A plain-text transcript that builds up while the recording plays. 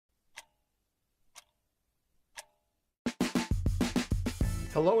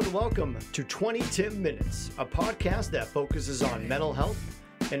Hello and welcome to 20 Tim Minutes, a podcast that focuses on mental health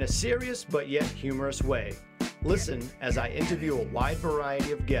in a serious but yet humorous way. Listen as I interview a wide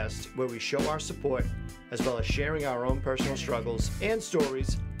variety of guests where we show our support as well as sharing our own personal struggles and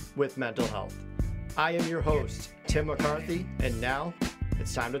stories with mental health. I am your host, Tim McCarthy, and now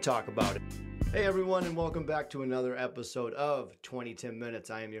it's time to talk about it. Hey everyone, and welcome back to another episode of 20 Tim Minutes.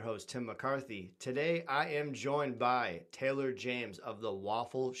 I am your host, Tim McCarthy. Today I am joined by Taylor James of the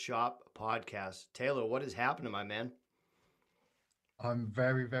Waffle Shop podcast. Taylor, what is happening, my man? I'm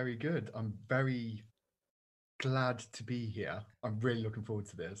very, very good. I'm very glad to be here. I'm really looking forward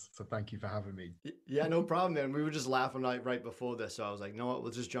to this. So thank you for having me. Yeah, no problem, man. We were just laughing right before this, so I was like, no,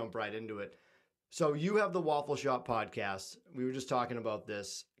 let's just jump right into it. So you have the Waffle Shop podcast. We were just talking about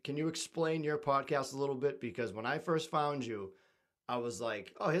this. Can you explain your podcast a little bit? Because when I first found you, I was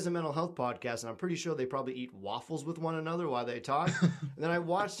like, oh, here's a mental health podcast, and I'm pretty sure they probably eat waffles with one another while they talk. And then I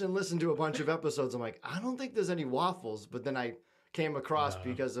watched and listened to a bunch of episodes. I'm like, I don't think there's any waffles. But then I came across No.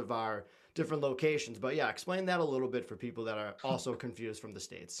 because of our different locations. But yeah, explain that a little bit for people that are also confused from the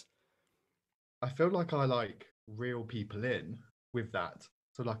States. I feel like I like reel people in with that.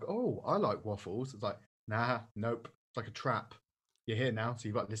 So like, oh, I like waffles. It's like, nah, nope. It's like a trap. You're here now, so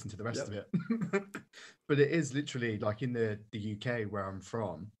you've got to listen to the rest of it. But it is literally like in the UK where I'm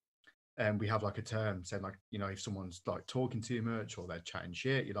from, and we have like a term saying like, you know, if someone's like talking too much or they're chatting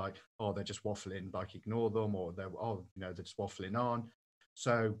shit, you're like, oh, they're just waffling, like ignore them, or they're they're just waffling on.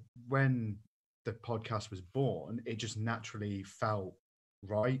 So when the podcast was born, it just naturally felt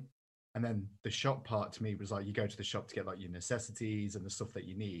right. And then the shop part to me was like, you go to the shop to get like your necessities and the stuff that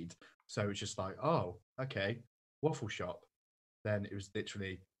you need. So it's just like, oh, okay, waffle shop. Then it was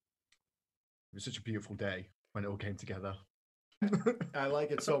literally, it was such a beautiful day when it all came together. I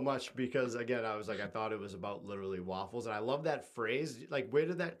like it so much because, again, I was like, I thought it was about literally waffles, and I love that phrase. Like, where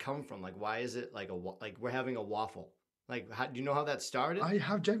did that come from? Like, why is it like like we're having a waffle? Like, do you know how that started? I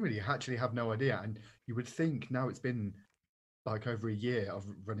have generally actually have no idea. And you would think now it's been like over a year of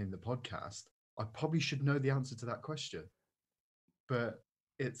running the podcast, I probably should know the answer to that question. But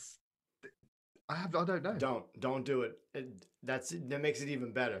it's I don't know. Don't do it. That makes it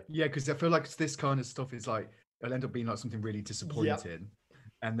even better. Yeah, because I feel like this kind of stuff is like it'll end up being like something really Yep. disappointing.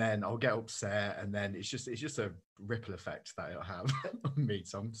 And then I'll get upset, and then it's just a ripple effect that it'll have on me.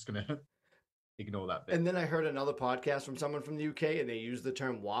 So I'm just gonna ignore that bit. And then I heard another podcast from someone from the UK, and they used the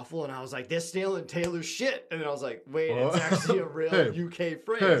term waffle, and I was like, they're stealing Taylor's shit. And I was like, wait, it's What? actually a real Who? UK Who?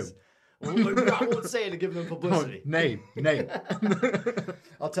 phrase. I won't say it to give them Oh, publicity. name.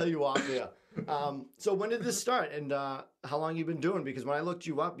 I'll tell you off there. So when did this start, and how long you been doing? Because when I looked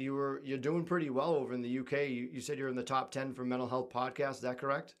you up, you're doing pretty well over in the UK. You said you're in the top 10 for mental health podcasts. Is that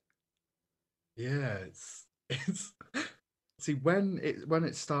correct? Yeah, it's see when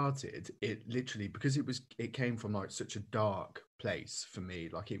it started, it literally because it came from like such a dark place for me.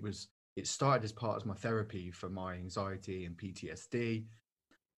 Like it started as part of my therapy for my anxiety and PTSD.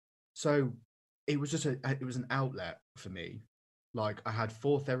 So it was an outlet for me. Like I had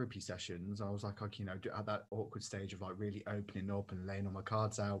 4 therapy sessions. I was like at that awkward stage of like really opening up and laying all my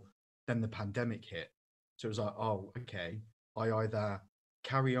cards out. Then the pandemic hit. So it was like, oh, okay. I either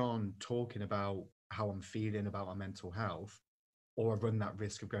carry on talking about how I'm feeling about my mental health, or I run that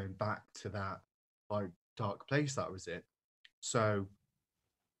risk of going back to that like dark place that I was in. So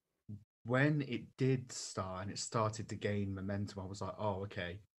when it did start and it started to gain momentum, I was like, oh,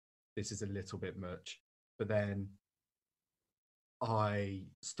 okay, this is a little bit much. But then I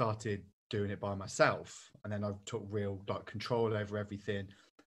started doing it by myself, and then I took real like control over everything.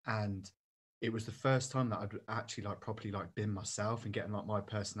 And it was the first time that I'd actually like properly like been myself and getting like my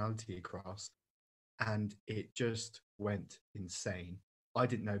personality across. And it just went insane. I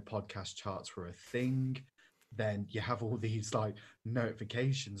didn't know podcast charts were a thing. Then you have all these like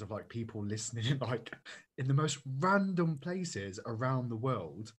notifications of like people listening in like in the most random places around the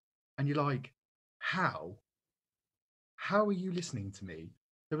world. And you're like, how? How are you listening to me?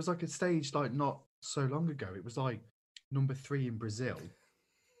 There was like a stage like not so long ago. It was like number 3 in Brazil.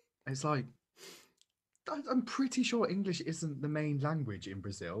 It's like I'm pretty sure English isn't the main language in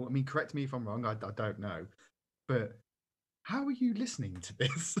Brazil. I mean, correct me if I'm wrong. I don't know, but how are you listening to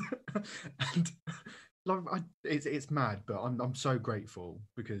this? And like, it's mad, but I'm so grateful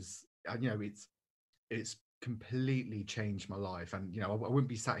because it's completely changed my life, and I wouldn't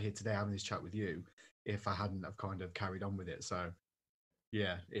be sat here today having this chat with you if I hadn't have kind of carried on with it. So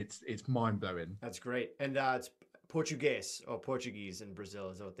yeah, it's mind blowing. That's great. And it's Portuguese or Portuguese in Brazil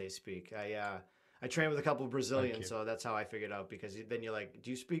is what they speak. I trained with a couple of Thank Brazilians, you. so that's how I figured out. Because then you're like, "Do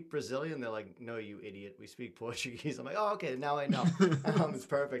you speak Brazilian?" They're like, "No, you idiot. We speak Portuguese." I'm like, "Oh, okay. Now I know." It's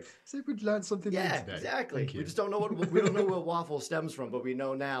perfect. So we'd learn something new Yeah, today. exactly. Thank We you. just don't know what we don't know where waffle stems from, but we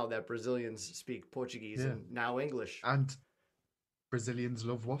know now that Brazilians speak Portuguese Yeah. and now English. And Brazilians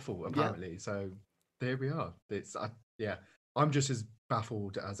love waffle, Yeah. apparently. So there we are. Yeah, I'm just as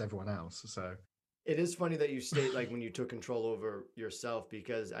baffled as everyone else. So It is funny that you state like when you took control over yourself,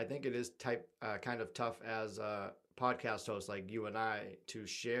 because I think it is kind of tough as a podcast host like you and I to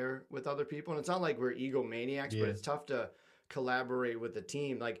share with other people. And it's not like we're egomaniacs, but yeah, it's tough to collaborate with the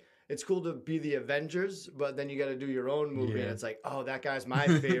team. Like it's cool to be the Avengers, but then you got to do your own movie, and yeah, it's like, oh, that guy's my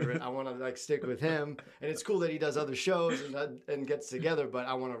favorite. I want to like stick with him. And it's cool that he does other shows and gets together, but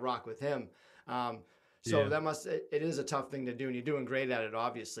I want to rock with him. Um, so yeah. it is a tough thing to do, and you're doing great at it,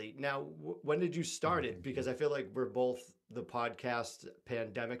 obviously. Now, when did you start Oh, it? thank you. Because I feel like we're both the podcast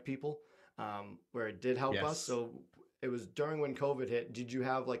pandemic people, where it did help us. Yes. So it was during when COVID hit. Did you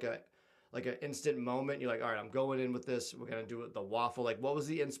have like an instant moment? You're like, all right, I'm going in with this. We're gonna do it the waffle. Like, what was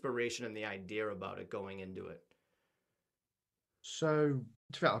the inspiration and the idea about it going into it? So,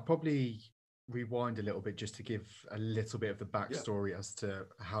 to be fair, I'll probably rewind a little bit just to give a little bit of the Yeah. backstory as to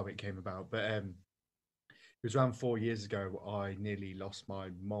how it came about. But it was around 4 years ago, I nearly lost my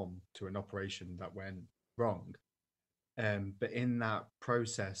mom to an operation that went wrong. But in that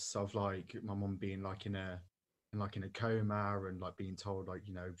process of like my mom being like in a coma and like being told like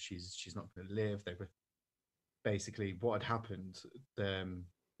she's not going to live, they were basically what had happened.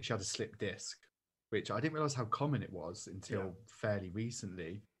 She had a slip disc, which I didn't realize how common it was Yeah. until fairly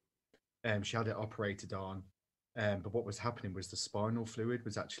recently. She had it operated on, but what was happening was the spinal fluid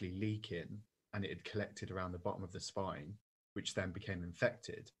was actually leaking, and it had collected around the bottom of the spine, which then became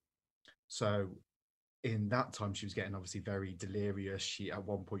infected. So in that time, she was getting obviously very delirious. She at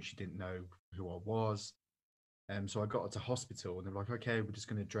one point she didn't know who I was. So I got her to hospital, and they were like, "Okay, we're just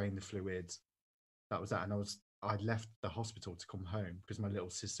going to drain the fluid." That was that, and I left the hospital to come home because my little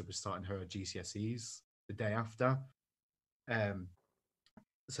sister was starting her GCSEs the day after. Um,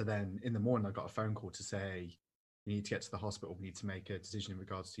 so then in the morning, I got a phone call to say, "You need to get to the hospital. We need to make a decision in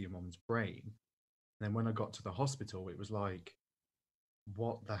regards to your mom's brain." And then when I got to the hospital, it was like,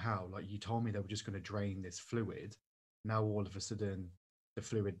 what the hell? Like, you told me they were just going to drain this fluid. Now all of a sudden, the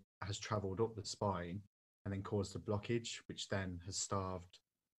fluid has traveled up the spine and then caused a blockage, which then has starved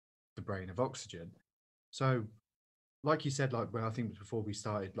the brain of oxygen. So, like you said, like when I think before we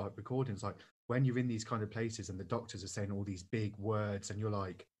started like recording, it's like when you're in these kind of places and the doctors are saying all these big words and you're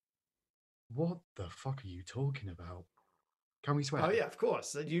like, what the fuck are you talking about? Can we Oh swear? yeah, of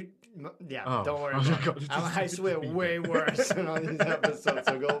course. Yeah, Oh, don't worry oh my about it. god, I swear just beep way it. worse on these episodes,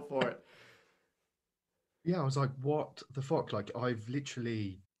 so go for it. Yeah, I was like, what the fuck? Like, I've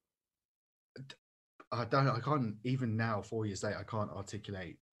literally, I can't even now, 4 years later, I can't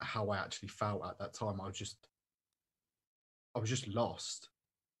articulate how I actually felt at that time. I was just lost.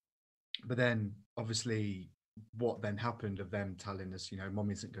 But then, obviously, what then happened of them telling us, mom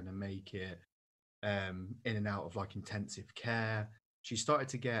isn't going to make it, in and out of like intensive care. She started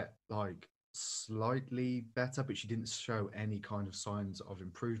to get like slightly better, but she didn't show any kind of signs of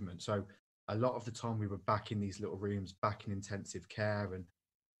improvement. So a lot of the time we were back in these little rooms, back in intensive care, and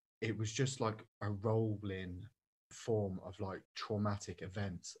it was just like a rolling form of like traumatic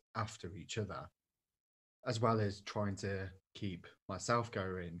events after each other, as well as trying to keep myself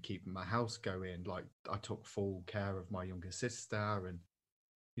going, keeping my house going. Like I took full care of my younger sister, and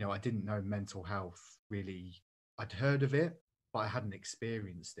I didn't know mental health really. I'd heard of it, but I hadn't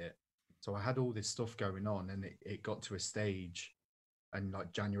experienced it. So I had all this stuff going on, and it got to a stage in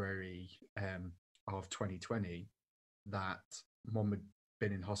like January of 2020 that mom had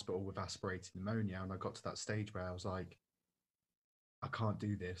been in hospital with aspirated pneumonia. And I got to that stage where I was like, I can't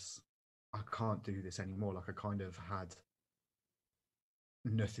do this. I can't do this anymore. Like I kind of had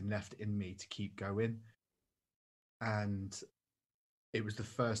nothing left in me to keep going. And it was the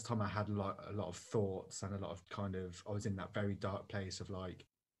first time I had a lot of thoughts and a lot of I was in that very dark place of like,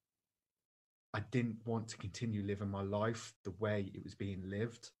 I didn't want to continue living my life the way it was being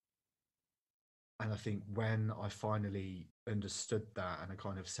lived. And I think when I finally understood that and I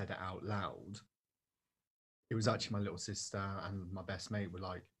kind of said it out loud, it was actually my little sister and my best mate were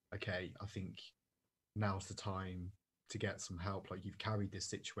like, okay, I think now's the time to get some help. Like you've carried this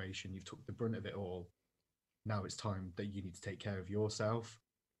situation, you've took the brunt of it all. Now it's time that you need to take care of yourself.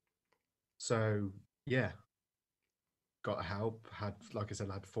 So yeah, got help. Had, like I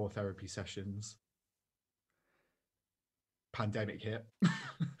said, I had 4 therapy sessions. Pandemic hit,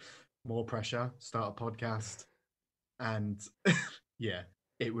 more pressure. Start a podcast, and yeah,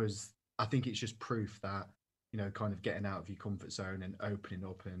 it was. I think it's just proof that, you know, kind of getting out of your comfort zone and opening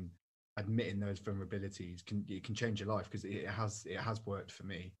up and admitting those vulnerabilities can change your life, because it has worked for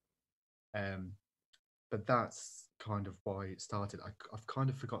me. Um, but that's kind of why it started. I've kind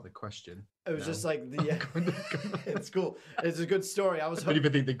of forgot the question. It was now. just like I'm the kind of- it's cool. It's a good story. I was I don't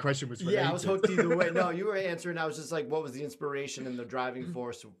even think the question was related. yeah, I was hooked either way. No, you were answering. I was just like, what was the inspiration and the driving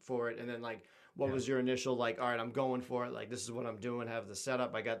force for it? And then like, what Yeah. was your initial like? All right, I'm going for it. Like, this is what I'm doing. Have the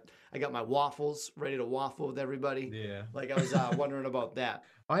setup. I got my waffles ready to waffle with everybody. Yeah. Like I was wondering about that.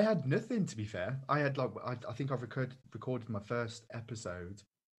 I had nothing, to be fair. I had like I think I've recorded my first episode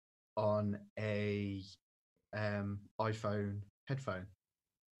on a iPhone headphone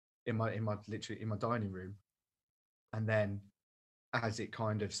in my literally in my dining room, and then as it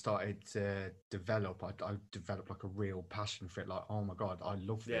kind of started to develop, I developed like a real passion for it. Like, oh my god, I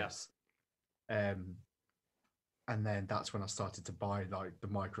love Yeah. this. And then that's when I started to buy like the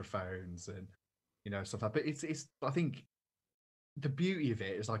microphones and, you know, stuff like that. But it's I think the beauty of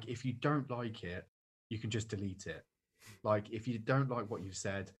it is, like, if you don't like it, you can just delete it. Like, if you don't like what you've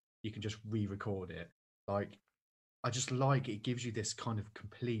said, you can just re-record it. Like, I just like it gives you this kind of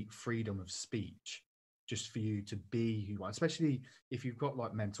complete freedom of speech, just for you to be who you are, especially if you've got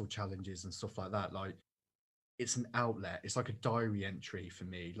like mental challenges and stuff like that. Like, it's an outlet. It's like a diary entry for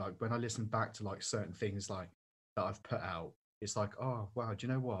me. Like, when I listen back to like certain things like that I've put out, it's like, oh wow, do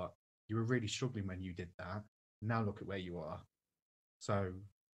you know what? You were really struggling when you did that. Now look at where you are. So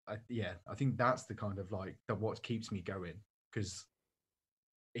yeah, I think that's the kind of like that what keeps me going, because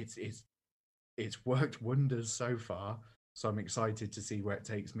it's worked wonders so far. So I'm excited to see where it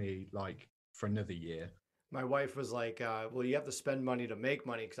takes me, like, for another year. My wife was like, well, you have to spend money to make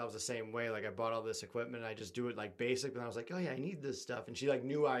money, because I was the same way. Like I bought all this equipment and I just do it like basic. And I was like, oh yeah, I need this stuff. And she like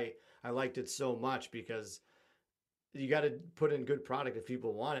knew I liked it so much, because you got to put in good product if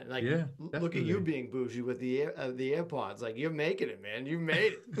people want it. Like, Yeah, look at you definitely. being bougie with the AirPods. Like, you're making it, man. You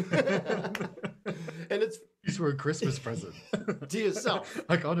made it. And it's These were a Christmas present to yourself.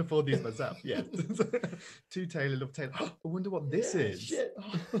 I can't afford these myself. Yeah. To Taylor, love Taylor. I wonder what this Yeah, is. shit.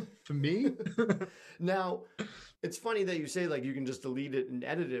 For me. Now, it's funny that you say like you can just delete it and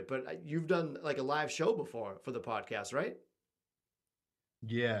edit it, but you've done like a live show before for the podcast, right?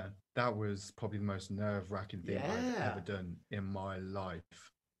 Yeah, that was probably the most nerve-wracking thing I've Yeah. ever done in my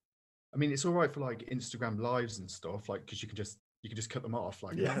life. I mean, it's all right for like Instagram lives and stuff, like, because you can just cut them off,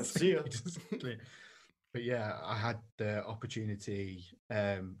 like, Yeah, that's see ya. But yeah, I had the opportunity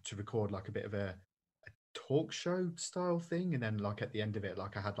to record like a bit of a talk show style thing, and then like at the end of it,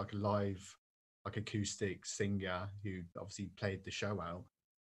 like I had like a live, like, acoustic singer who obviously played the show out.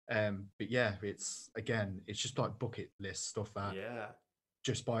 But yeah, it's just like bucket list stuff that, Yeah.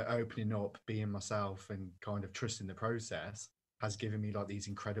 just by opening up, being myself, and kind of trusting the process, has given me like these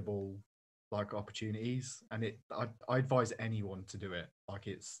incredible like opportunities. And I advise anyone to do it. Like,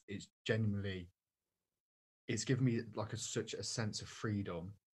 it's genuinely, it's given me like such a sense of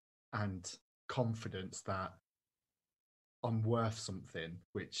freedom and confidence that I'm worth something,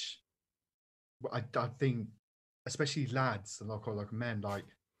 which I think especially lads and like men like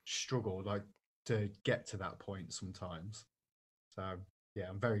struggle like to get to that point sometimes. So yeah,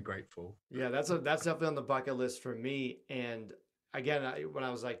 I'm very grateful. Yeah, that's definitely on the bucket list for me. And again, when I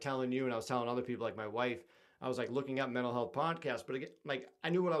was like telling you and I was telling other people, like my wife, I was like looking up mental health podcasts. But again, like I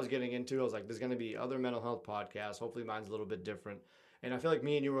knew what I was getting into. I was like, there's going to be other mental health podcasts. Hopefully, mine's a little bit different. And I feel like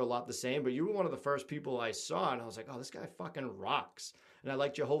me and you were a lot the same. But you were one of the first people I saw, and I was like, oh, this guy fucking rocks. And I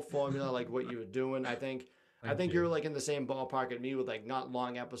liked your whole formula, like what you were doing. I Thank think you. you're like in the same ballpark at me with like not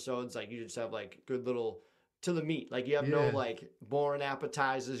long episodes. Like you just have like good little to the meat. Like you have no Yeah, like boring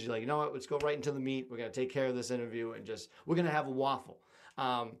appetizers. You're like, you know what? Let's go right into the meat. We're gonna take care of this interview and just we're gonna have a waffle.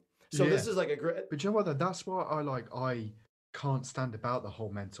 So yeah. this is like a great. But you know what? That's what I can't stand about the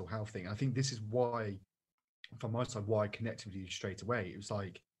whole mental health thing. I think this is why, from my side, why I connected with you straight away. It was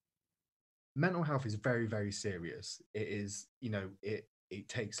like, mental health is very, very serious. It is, it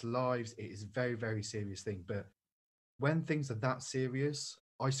takes lives. It is a very, very serious thing. But when things are that serious,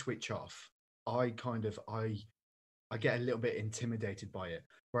 I switch off. I get a little bit intimidated by it.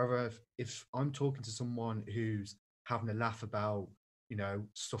 Whereas if I'm talking to someone who's having a laugh about,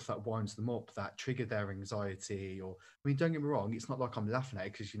 stuff that winds them up, that trigger their anxiety, or, I mean, don't get me wrong, it's not like I'm laughing at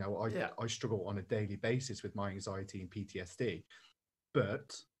it, because, Yeah, I struggle on a daily basis with my anxiety and PTSD,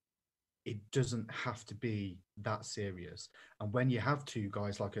 but it doesn't have to be that serious. And when you have two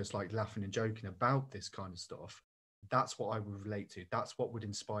guys like us, like, laughing and joking about this kind of stuff, that's what I would relate to. That's what would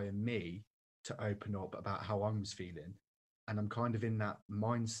inspire me to open up about how I was feeling. And I'm kind of in that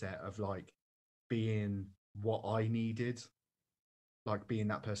mindset of like being what I needed like being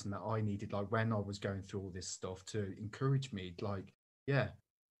that person that I needed, like when I was going through all this stuff, to encourage me, like, yeah,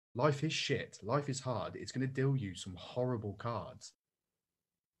 life is shit. Life is hard. It's going to deal you some horrible cards.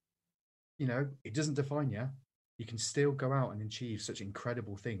 You know, it doesn't define you. You can still go out and achieve such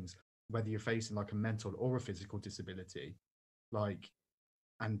incredible things, whether you're facing like a mental or a physical disability. Like,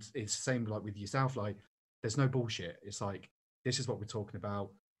 and it's the same like with yourself. Like, there's no bullshit. It's like, this is what we're talking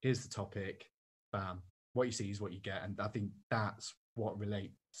about. Here's the topic. Bam. What you see is what you get. And I think that's what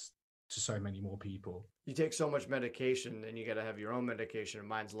relates to so many more people. You take so much medication, and you got to have your own medication. And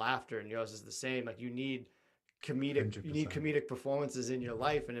mine's laughter, and yours is the same. Like, you need 100%. comedic performances in your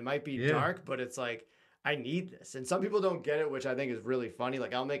life, and it might be dark, but it's like, I need this. And some people don't get it, which I think is really funny.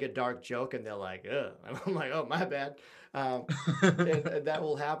 Like, I'll make a dark joke and they're like, ugh. And I'm like, oh, my bad. And that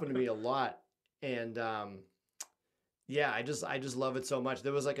will happen to me a lot. And yeah, I just love it so much.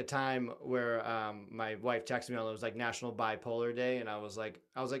 There was like a time where my wife texted me on, it was like National Bipolar Day, and I was like,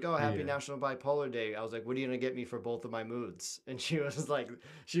 oh, happy National Bipolar Day. I was like, what are you gonna get me for both of my moods? And she was dying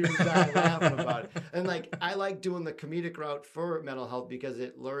laughing about it. And like, I like doing the comedic route for mental health because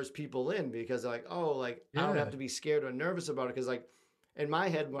it lures people in, because they're like, oh, like I don't have to be scared or nervous about it, because like, in my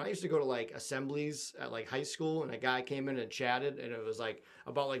head, when I used to go to like assemblies at like high school, and a guy came in and chatted, and it was like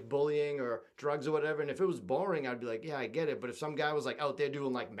about like bullying or drugs or whatever, and if it was boring, I'd be like, yeah, I get it. But if some guy was like out there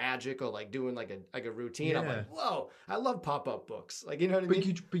doing like magic or like doing like a routine, I'm like, whoa, I love pop-up books. Like, you know what I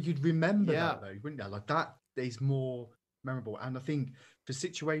mean? But you'd remember that though, wouldn't you? Like, that is more memorable. And I think for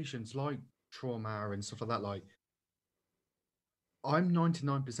situations like trauma and stuff like that, like, I'm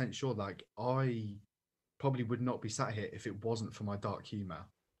 99% sure, like, I probably would not be sat here if it wasn't for my dark humor,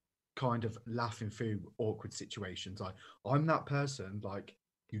 kind of laughing through awkward situations. Like, I'm that person, like,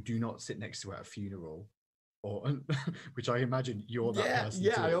 you do not sit next to at a funeral, or which I imagine you're that person.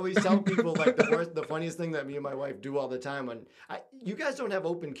 Yeah, I always tell people like the funniest thing that me and my wife do all the time. When you guys don't have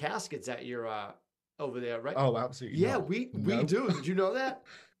open caskets at your over there, right? Oh, absolutely. Yeah, not. we do. Did you know that?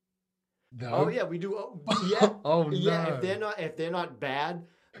 No. Oh yeah, we do. Yeah. Oh no. Yeah, if they're not bad,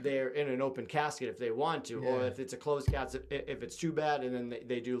 they're in an open casket if they want to, or if it's a closed casket, if it's too bad, and then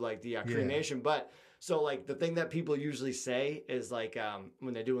they do like the cremation. But so like the thing that people usually say is like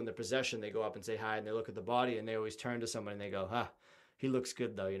when they're doing the procession, they go up and say hi, and they look at the body, and they always turn to someone and they go, he looks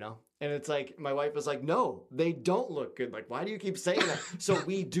good though, you know? And it's like, my wife was like, no, they don't look good. Like, why do you keep saying that? So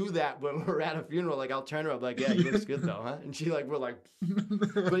we do that when we're at a funeral. Like, I'll turn her up like, yeah, he looks good though, huh? And we're like,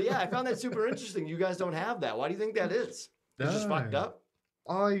 but yeah, I found that super interesting. You guys don't have that. Why do you think that is? It's just fucked up.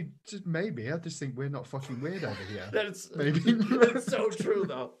 I just think we're not fucking weird over here. Maybe that's so true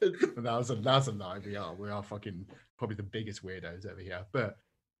though. That's a lie. We are fucking probably the biggest weirdos over here. But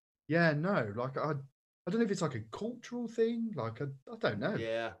yeah, no, like I don't know if it's like a cultural thing. Like I don't know.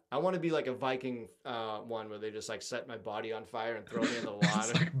 Yeah, I want to be like a Viking one where they just like set my body on fire and throw me in the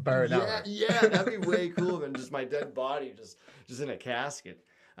water. Like burn out. Yeah, that'd be way cooler than just my dead body just in a casket.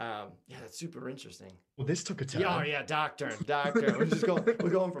 Yeah, that's super interesting. Well, this took a turn. Yeah, yeah, dark turn. We're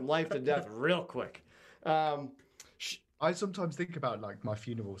going from life to death real quick. I sometimes think about like my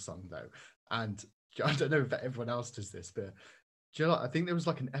funeral song though, and I don't know if everyone else does this, but do you know, I think there was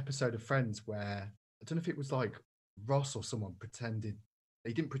like an episode of Friends where I don't know if it was like Ross or someone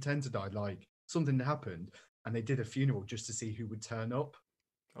they didn't pretend to die, like something happened, and they did a funeral just to see who would turn up.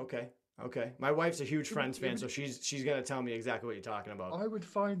 Okay. My wife's a huge Friends fan, so she's gonna tell me exactly what you're talking about. I would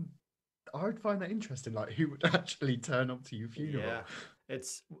find that interesting, like who would actually turn up to your funeral. Yeah.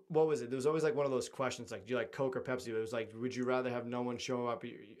 What was it? There was always like one of those questions, like, do you like Coke or Pepsi? It was like, would you rather have no one show up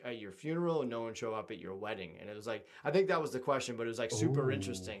at your funeral or no one show up at your wedding? And it was like, I think that was the question, but it was like super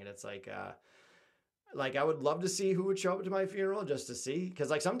interesting. And it's like I would love to see who would show up to my funeral just to see, because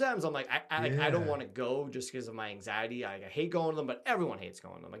like sometimes I'm like I don't want to go just because of my anxiety. I hate going to them, but everyone hates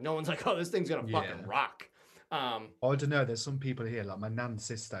going to them. Like, no one's like, oh, this thing's gonna fucking rock. I don't know. There's some people here, like my nan's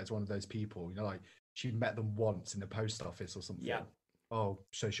sister is one of those people. You know, like she met them once in the post office or something. Yeah. Oh,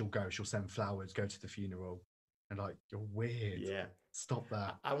 so she'll send flowers, go to the funeral, and like, you're weird. Yeah. Stop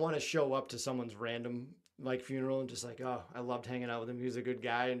that. I want to show up to someone's random like funeral and just like, oh, I loved hanging out with him. He was a good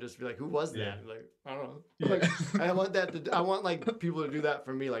guy, and just be like, who was that? Yeah. Like, I don't know. Like, I want like people to do that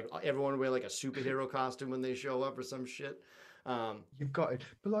for me. Like everyone wear like a superhero costume when they show up or some shit. You've got it,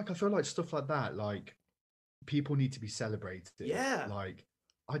 but like I feel like stuff like that, like people need to be celebrated. Yeah. Like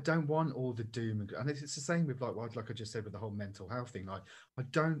I don't want all the doom and it's the same with like I just said with the whole mental health thing. Like I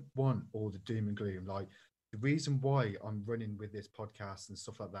don't want all the doom and gloom. Like the reason why I'm running with this podcast and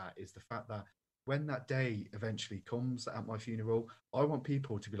stuff like that is the fact that when that day eventually comes at my funeral, I want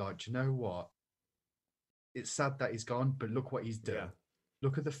people to be like, do you know what? It's sad that he's gone, but look what he's done. Yeah.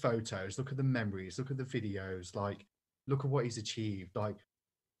 Look at the photos, look at the memories, look at the videos. Like, look at what he's achieved. Like,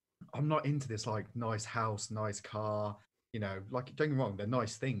 I'm not into this like nice house, nice car, you know, like don't get me wrong, they're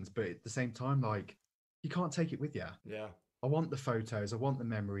nice things, but at the same time, like you can't take it with you. Yeah. I want the photos, I want the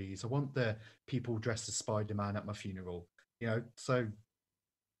memories, I want the people dressed as Spider-Man at my funeral, you know. So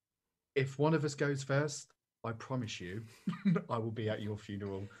if one of us goes first, I promise you, I will be at your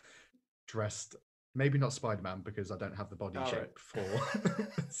funeral dressed, maybe not Spider-Man because I don't have the body All shape right. for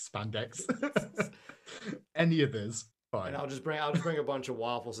spandex. Any others, fine. And I'll just bring a bunch of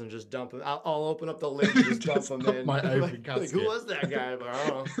waffles and just dump them. I'll open up the lid and just dump them in. My open like, casket. who was that guy? But I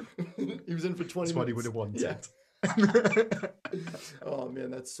don't know. He was in for 20 That's what he minutes. would have wanted. Oh man,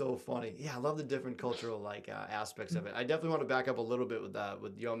 that's so funny. Yeah, I love the different cultural like aspects of it. I definitely want to back up a little bit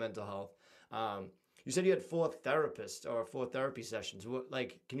with your mental health. You said you had 4 therapists or 4 therapy sessions. What,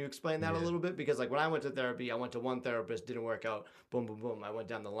 like, can you explain that a Yeah. little bit? Because like when I went to therapy, I went to one therapist, didn't work out. Boom, boom, boom. I went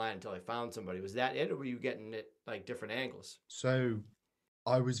down the line until I found somebody. Was that it, or were you getting it like different angles? So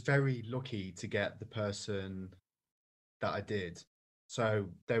I was very lucky to get the person that I did. So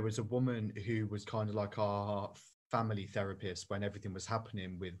there was a woman who was kind of like our family therapist when everything was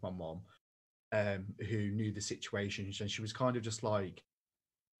happening with my mom, who knew the situation, and she was kind of just like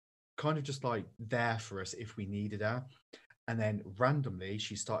there for us if we needed her. And then randomly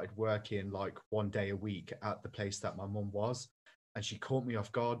she started working like one day a week at the place that my mum was, and she caught me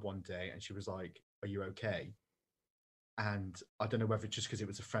off guard one day and she was like, "Are you okay?" And I don't know whether just because it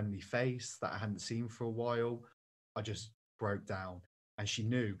was a friendly face that I hadn't seen for a while, I just broke down, and she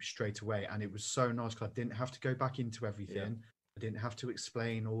knew straight away. And it was so nice because I didn't have to go back into everything. I didn't have to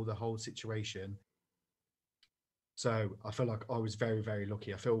explain all the whole situation. So I feel like I was very, very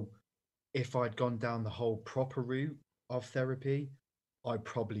lucky. I feel if I'd gone down the whole proper route of therapy, I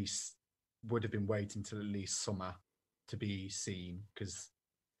probably would have been waiting till at least summer to be seen, because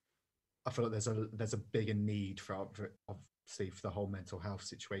I feel like there's a bigger need for obviously for the whole mental health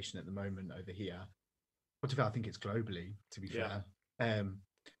situation at the moment over here. But to be fair, I think it's globally, to be fair.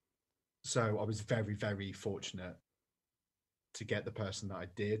 So I was very, very fortunate to get the person that I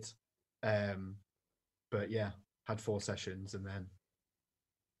did. But yeah, had 4 sessions and then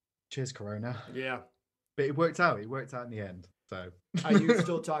cheers, Corona. Yeah. But it worked out. It worked out in the end. So Are you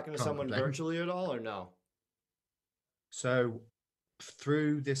still talking to Can't someone complain. virtually at all, or no? So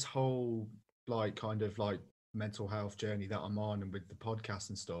through this whole like kind of like mental health journey that I'm on, and with the podcast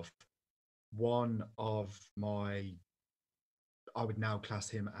and stuff, one of my, I would now class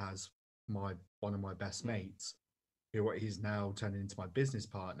him as one of my best mates, who he's now turning into my business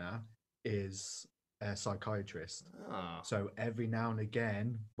partner, is a psychiatrist. Oh. So every now and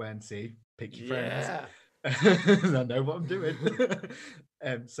again, pick your friends. Yeah. I know what I'm doing.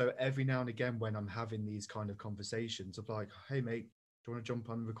 So every now and again, when I'm having these kind of conversations of like, "Hey mate, do you want to jump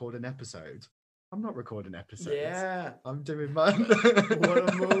on and record an episode?" I'm not recording episodes. Yeah. I'm doing mine. What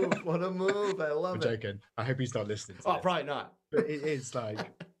a move. What a move. I love I'm it. joking. I hope he's not listening to Oh, this. probably not. But it is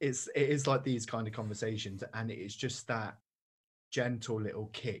like it is like these kind of conversations, and it is just that gentle little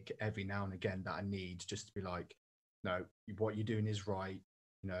kick every now and again that I need, just to be like, no, what you're doing is right.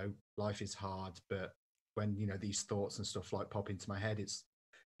 You know, life is hard, but when, you know, these thoughts and stuff like pop into my head,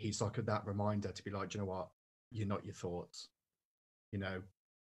 he's like that reminder to be like, "Do you know what? You're not your thoughts. You know,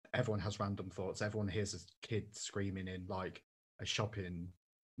 everyone has random thoughts. Everyone hears a kid screaming in like a shopping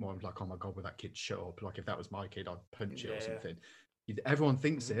mall. I'm like, oh my God, will that kid shut up? Like if that was my kid, I'd punch it or something." Everyone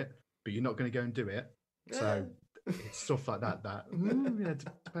thinks it, but you're not going to go and do it. So it's stuff like that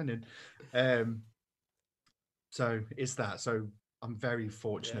depending. So it's that. So I'm very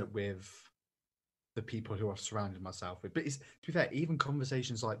fortunate with the people who I've surrounded myself with. But to be fair, even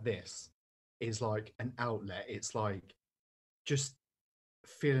conversations like this is like an outlet. It's like just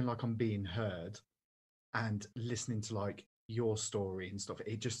feeling like I'm being heard and listening to like your story and stuff.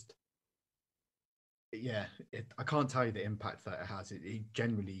 It just, I can't tell you the impact that it has. It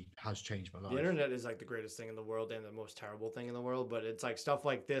generally has changed my life. The internet is like the greatest thing in the world and the most terrible thing in the world, but it's like stuff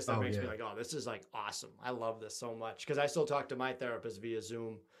like this that makes me like, oh, this is like awesome. I love this so much, because I still talk to my therapist via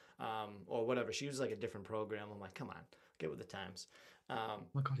Zoom or whatever. She uses like a different program. I'm like, come on, get with the times. Oh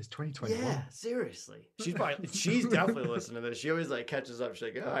my God, it's 2021. Yeah, seriously. She's definitely listening to this. She always like catches up.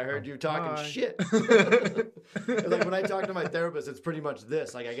 She's like, "Oh, I heard you talking shit." Like when I talk to my therapist, it's pretty much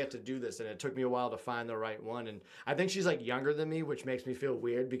this. Like I get to do this, and it took me a while to find the right one. And I think she's like younger than me, which makes me feel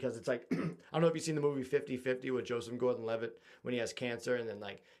weird, because it's like I don't know if you've seen the movie 50-50 with Joseph Gordon-Levitt when he has cancer, and then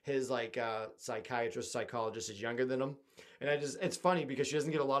like his like psychologist is younger than him. And it's funny because she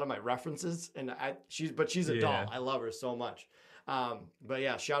doesn't get a lot of my references, and she's a doll. I love her so much. But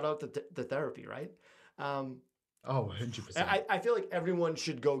yeah, shout out the therapy, right? Oh, 100%. I feel like everyone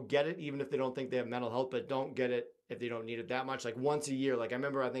should go get it, even if they don't think they have mental health, but don't get it if they don't need it that much, like once a year. Like I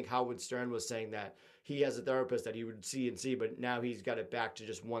remember, I think Howard Stern was saying that he has a therapist that he would see, but now he's got it back to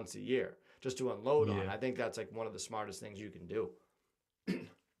just once a year, just to unload on. I think that's like one of the smartest things you can do.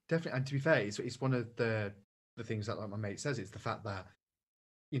 Definitely. And to be fair, it's one of the things that, like my mate says, it's the fact that,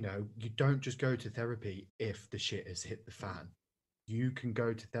 you know, you don't just go to therapy if the shit has hit the fan. You can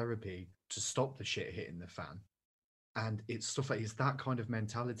go to therapy to stop the shit hitting the fan. And it's stuff like, it's that kind of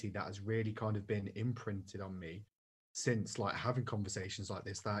mentality that has really kind of been imprinted on me since like having conversations like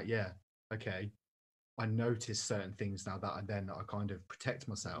this, that, yeah, okay, I notice certain things now that I kind of protect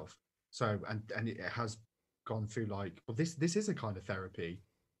myself. So, and it has gone through like, well, this is a kind of therapy,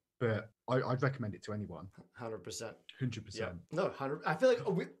 but I'd recommend it to anyone. 100%. 100%. Yeah. No, 100. I feel like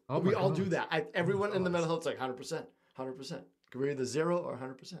we all do that. Everyone in the mental health is like 100%, 100%. We're either 0 or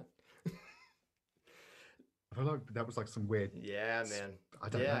 100%. I feel like that was like some weird. Yeah, man. I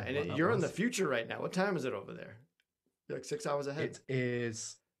don't know. And you're in the future right now. What time is it over there? You're like 6 hours ahead. It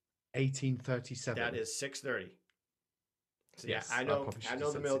is 1837. That is 6:30. So yes, yeah, I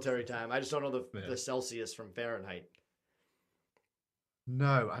know the military time. I just don't know the Celsius from Fahrenheit.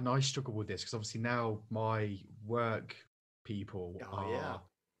 No, and I struggle with this because obviously now my work people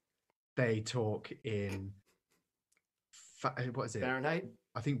they talk in what is it? Fahrenheit?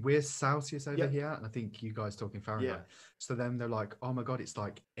 I think we're Celsius over here, and I think you guys talk in Fahrenheit. Yeah. So then they're like, "Oh my god, it's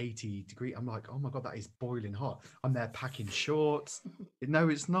like 80 degrees." I'm like, "Oh my god, that is boiling hot." I'm there packing shorts. No,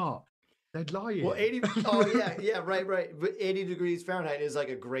 it's not. They're lying. Well, 80. Oh yeah, right. But 80 degrees Fahrenheit is like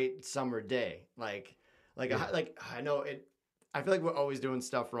a great summer day. Like I know it. I feel like we're always doing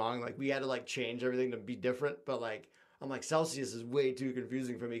stuff wrong. Like we had to like change everything to be different, but like I'm like Celsius is way too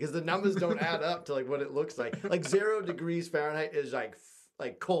confusing for me because the numbers don't add up to like what it looks like. Like 0 degrees Fahrenheit is like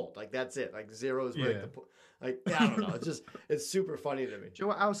cold. Like that's it. Like 0 is like I don't know. It's super funny to me. Do you know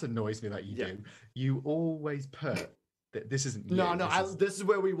what else annoys me that you do? You always put that this isn't you. No. This is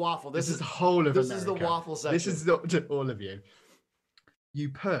where we waffle. This is the whole of this America. is the waffle section. This is not to all of you. You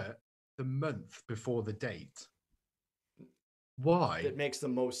put the month before the date. Why? It makes the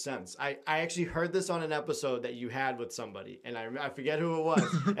most sense. I actually heard this on an episode that you had with somebody, and I forget who it was,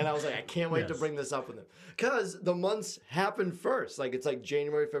 and I was like, I can't wait to bring this up with them because the months happen first. Like it's like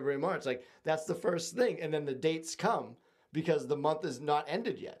January, February, March. Like that's the first thing, and then the dates come because the month is not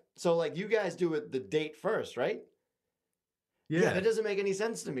ended yet. So like you guys do it the date first, right? Yeah, that doesn't make any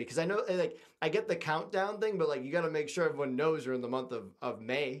sense to me because I know like I get the countdown thing, but like you got to make sure everyone knows you're in the month of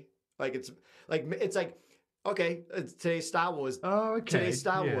May. Like it's like. Okay, it's today's Star Wars. Oh, okay. Today's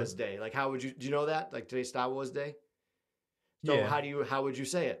Star Wars Day. Like, how would you? Do you know that? Like today's Star Wars Day. So how would you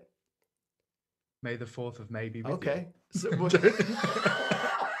say it? May the 4th of May be with you. Okay. So,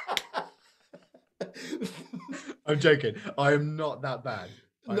 I'm joking. I am not that bad.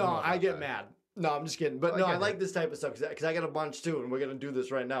 I get mad. No, I'm just kidding. But no, I like this type of stuff because I got a bunch too, and we're gonna do this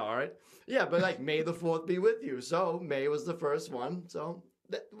right now. All right? Yeah, but like May the 4th be with you. So May was the first one. So.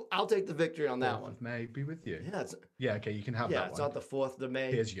 I'll take the victory on that one. May be with you. Yeah, okay, you can have that one. Yeah, it's not the 4th of May.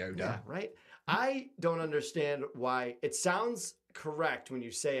 Here's Yoda. Yeah, right? I don't understand why. It sounds correct when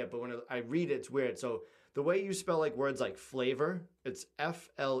you say it, but when I read it, it's weird. So the way you spell like words like flavor, it's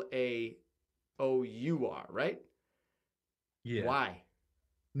Flaour, right? Yeah. Why?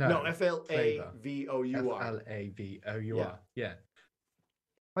 No, Flavor. Flavor. Yeah.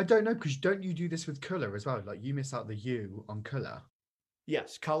 I don't know, because don't you do this with colour as well? Like you miss out the U on colour.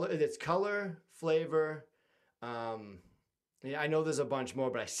 Yes, color. It's color, flavor. I know there's a bunch more,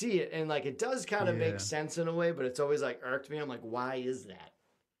 but I see it and like it does kind of make sense in a way, but it's always like irked me. I'm like, why is that?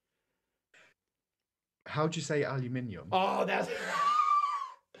 How'd you say aluminium? Oh, that's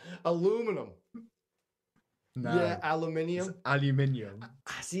aluminum. No. Yeah, aluminium. It's aluminium.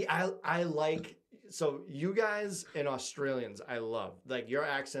 See, I like. So you guys and Australians, I love. Like your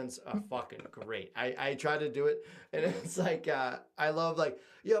accents are fucking great. I try to do it, and it's like I love like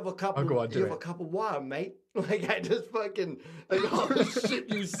you have a couple. A couple water, mate. Like I just fucking like all the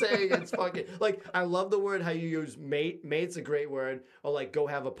shit you say. It's fucking like I love the word how you use mate. Mate's a great word. Or like go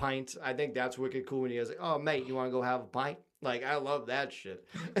have a pint. I think that's wicked cool when you guys like, oh mate, you want to go have a pint? Like I love that shit.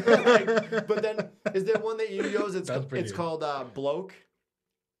 Like, but then is there one that you use? It's called bloke.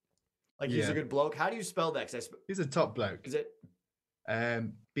 Like he's a good bloke. How do you spell that? He's a top bloke. Is it?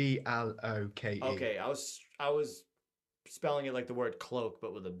 Bloke. Okay, I was spelling it like the word cloak,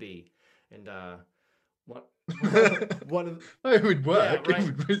 but with a B. And one of it would work. Yeah, right.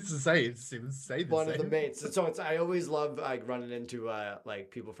 It would say the same. One of the mates. So I always love like running into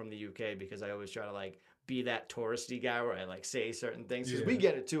like people from the UK because I always try to like be that touristy guy where I like say certain things because we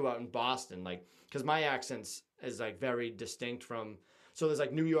get it too out in Boston. Like because my accent is like very distinct from. So there's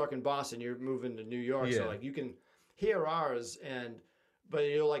like New York and Boston. You're moving to New York, so like you can hear ours but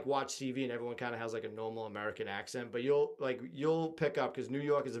you'll like watch TV and everyone kind of has like a normal American accent, but you'll pick up because New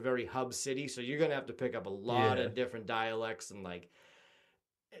York is a very hub city, so you're gonna have to pick up a lot Yeah. of different dialects and like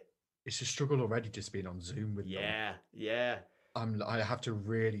It's a struggle already just being on Zoom with them. yeah. I have to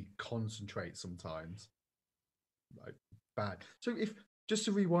really concentrate sometimes. Like bad. So if just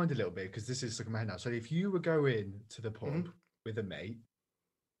to rewind a little bit, because this is like my head now. So if you were going to the pub with a mate,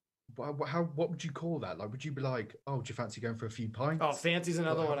 what would you call that? Like, would you be like, oh, do you fancy going for a few pints? Oh, fancy's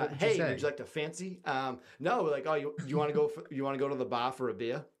another one. What would Hey, you say? would you like to fancy? No, like, oh, you want to go to the bar for a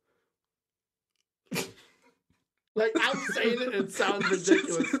beer? Like, I'm saying it sounds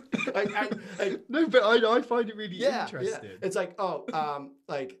ridiculous. No, but I find it really interesting. Yeah. It's like,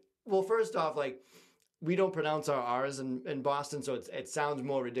 well, first off, like, we don't pronounce our R's in Boston, so it sounds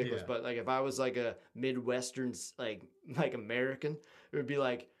more ridiculous. Yeah. But like, if I was like a Midwestern, like American, it would be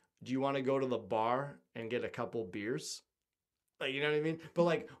like, do you want to go to the bar and get a couple beers? Like, you know what I mean? But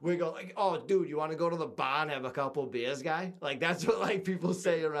like, we go like, oh, dude, you want to go to the bar and have a couple beers, guy? Like, that's what like people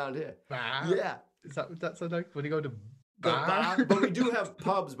say around here. Bar? Yeah. That's like when you go to The bar? bar? But we do have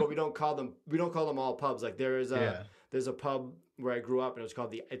pubs, but we don't call them all pubs. Like there's a pub where I grew up and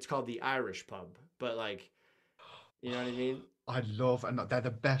it's called the Irish pub. But like, you know what I mean? I love, and they're the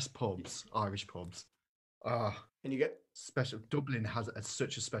best pubs, Irish pubs. And you get special. Dublin has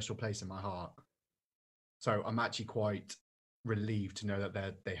such a special place in my heart. So I'm actually quite relieved to know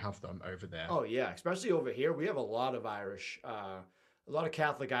that they have them over there. Oh yeah, especially over here, we have a lot of Irish. A lot of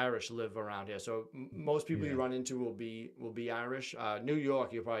Catholic Irish live around here, so most people you run into will be Irish. New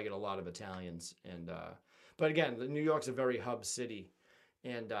York, you'll probably get a lot of Italians, but again, New York's a very hub city.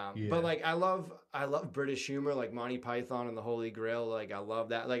 And but like I love British humor, like Monty Python and the Holy Grail. Like I love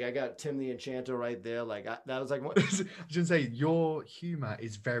that. Like I got Tim the Enchanter right there. Like that was like what I was gonna say, your humor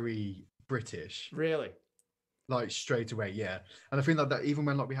is very British. Really? Like straight away, yeah. And I think that even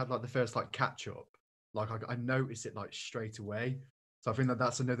when like we had like the first like catch up, like I noticed it like straight away. So I think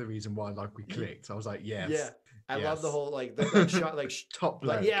that's another reason why like we clicked. I was like, yes. Yeah. I love the whole like the shot like top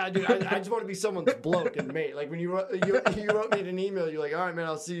bloke. Like, yeah, dude. I just want to be someone's bloke and mate. Like when you wrote me an email, you're like, all right, man,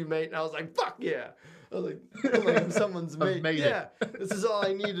 I'll see you, mate. And I was like, fuck yeah. I was like I'm someone's mate. Yeah, this is all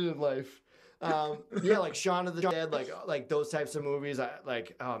I needed in life. Yeah, like Shaun of the Dead, like those types of movies. I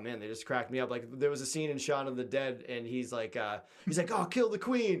like, oh man, they just cracked me up. Like there was a scene in Shaun of the Dead, and he's like, oh, kill the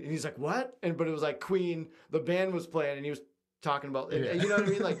Queen, and he's like, what? But it was like Queen. The band was playing, and he was talking about, you know what I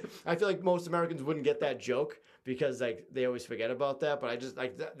mean? Like I feel like most Americans wouldn't get that joke because like they always forget about that. But I just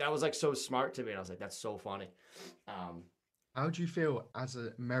like that was like so smart to me, and I was like, that's so funny. How do you feel as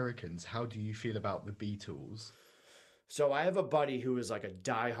Americans? How do you feel about the Beatles? So I have a buddy who is like a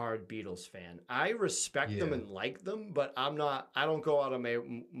diehard Beatles fan. I respect them and like them, but I don't go out of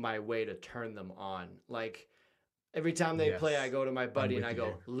my way to turn them on. Like every time they play, I go to my buddy and I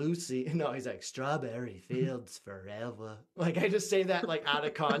go, Lucy. No, he's like, Strawberry Fields Forever. Like I just say that like out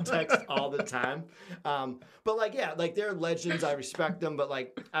of context all the time. But like, yeah, like they're legends. I respect them, but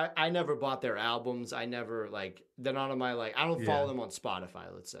like I never bought their albums. I never like, they're not on my like, I don't follow them on Spotify,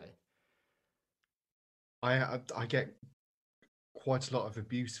 let's say. I get quite a lot of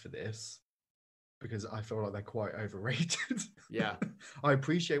abuse for this because I feel like they're quite overrated. Yeah. I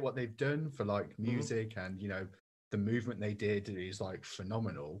appreciate what they've done for like music and, you know, the movement they did is like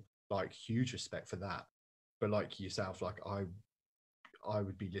phenomenal, like huge respect for that. But like yourself, like I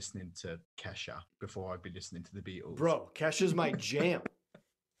would be listening to Kesha before I'd be listening to the Beatles. Bro, Kesha's my jam.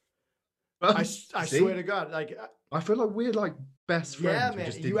 I swear to God, like I feel like we're like best friends. Yeah,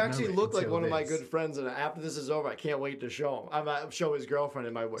 man. You actually look like one of my good friends, and after this is over, I can't wait to show him. I might show his girlfriend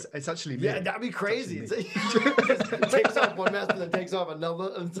in my work. It's actually me. Yeah, that'd be crazy. It takes off one mask and then takes off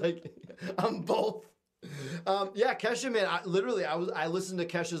another. And it's like I'm both. Yeah, Kesha, man. I listened to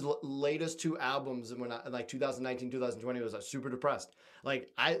Kesha's latest two albums, and when I like 2019, 2020, I was like super depressed.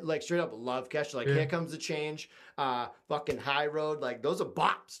 Like I like straight up love Kesha. Like Here Comes the Change, fucking High Road. Like those are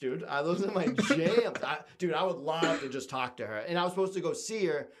bops, dude. Those are my jams. Dude, I would love to just talk to her. And I was supposed to go see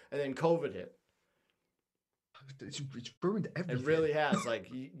her, and then COVID hit. It's ruined everything. It really has. Like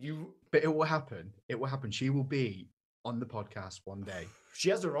you. But it will happen. It will happen. She will be on the podcast one day.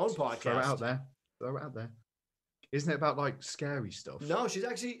 She has her own podcast. Throw it out there. Throw it out there. Isn't it about like scary stuff? No,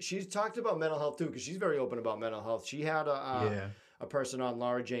 she's talked about mental health too, because she's very open about mental health. She had a person on,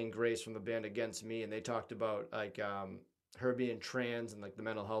 Laura Jane Grace from the band Against Me, and they talked about like her being trans and like the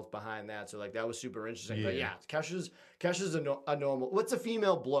mental health behind that. So like that was super interesting. Yeah. But yeah, Kesha's a normal. What's a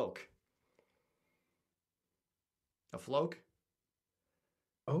female bloke? A floke?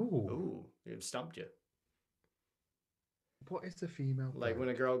 Oh, it stumped you. What is the female? Like when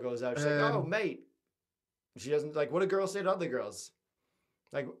a girl goes out, she's like, "Oh, mate." She doesn't like, what do girls say to other girls?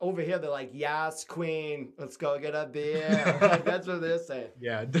 Like over here, they're like, "Yes, queen, let's go get a beer." Like that's what they're saying.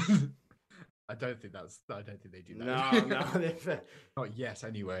 Yeah. I don't think they do No, that. no. Not yes,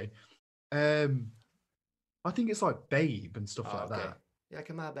 anyway. I think it's like babe and stuff Oh, like okay. that. Yeah,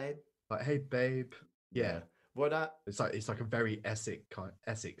 come on, babe. Like, hey, babe. Yeah. What? It's like a very Essex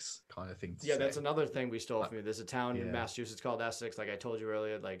kind of thing to Yeah, say. that's another thing we stole from you. There's a town in Yeah. Massachusetts called Essex. Like I told you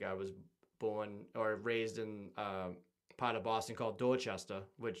earlier, like I was born or raised in part of Boston called Dorchester,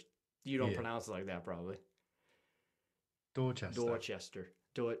 which you don't pronounce it like that probably. Dorchester. Dorchester.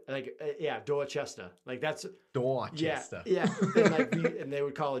 Dorchester. Like that's Dorchester. Yeah. And they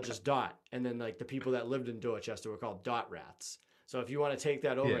would call it just Dot. And then like the people that lived in Dorchester were called Dot Rats. So if you want to take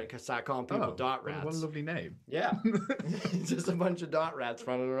that over and start calling people Dot Rats. What a lovely name. Yeah. Just a bunch of Dot Rats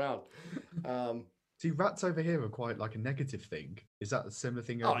running around. See, rats over here are quite like a negative thing. Is that a similar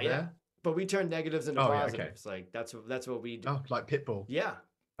thing over there? But we turn negatives into positives. Okay. Like that's what we do. Oh, like Pitbull. Yeah.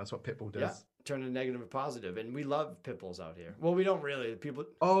 That's what Pitbull does. Yeah. Turn a negative to positive. And we love Pitbulls out here. Well, we don't really. People.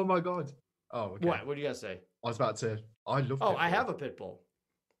 Oh my God. Oh, okay. What? What do you guys say? I was about to. I love. Oh, Pitbull. I have a Pitbull.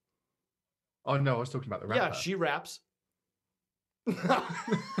 Oh no, I was talking about the rapper. Yeah, she raps. No,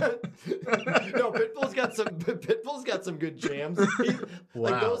 Pitbull's got some good jams.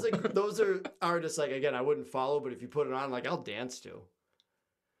 Wow. Like those are artists. Like again, I wouldn't follow, but if you put it on, like I'll dance to.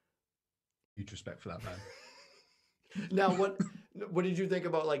 Huge respect for that man. Now, what did you think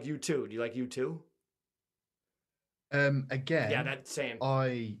about like U2? Do you like U2? Again, yeah, that same.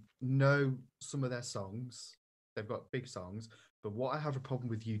 I know some of their songs. They've got big songs, but what I have a problem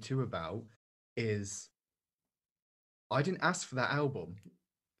with U2 about is I didn't ask for that album.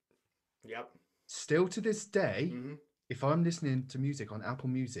 Yep. Still to this day, if I'm listening to music on Apple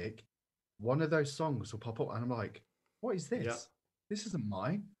Music, one of those songs will pop up and I'm like, what is this? Yep. This isn't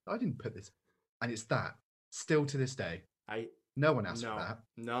mine. I didn't put this. And it's that. Still to this day. No one asked for that.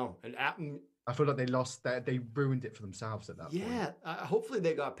 No. And I feel like they lost that. They ruined it for themselves at that point. Yeah. Hopefully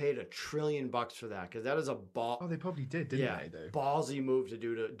they got paid $1 trillion for that because that is a ball. Oh, they probably did, didn't they? Though ballsy move to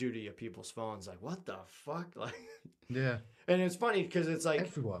do to your people's phones. Like what the fuck? Like. Yeah. And it's funny because it's like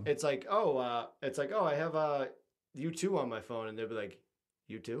everyone. It's like I have U2 on my phone, and they'll be like,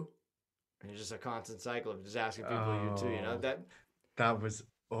 U2, and it's just a constant cycle of just asking people U2. You know that was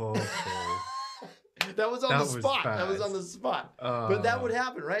awful. That was on the spot. That was on the spot. But that would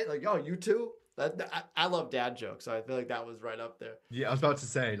happen, right? Like, oh, U2. I love dad jokes, so I feel like that was right up there. Yeah, I was about to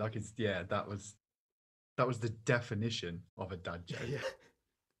say, like, that was the definition of a dad joke. Yeah,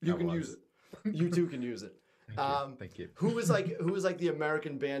 you can use it. U2 can use it. Thank you. Who was like the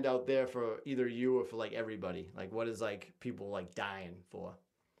American band out there for either you or for like everybody? Like, what is like people like dying for?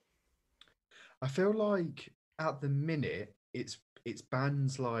 I feel like at the minute it's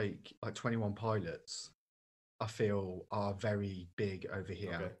bands like 21 Pilots. I feel are very big over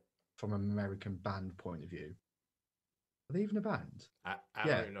here from an American band point of view. Are they even a band? I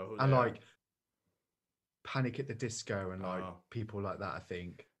don't even know who they are. Like Panic at the Disco and like people like that. I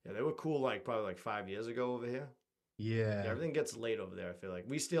think. Yeah, they were cool. Like probably like 5 years ago over here. Yeah. Everything gets late over there. I feel like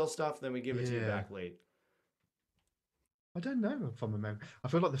we steal stuff, then we give it to you back late. I don't know if I'm American. I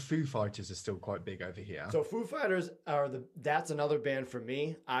feel like the Foo Fighters are still quite big over here. So Foo Fighters that's another band for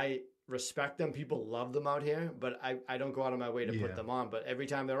me. I respect them. People love them out here, but I don't go out of my way to put them on. But every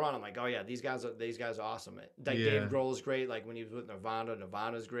time they're on, I'm like, oh yeah, these guys are awesome. Like Dave Grohl is great. Like when he was with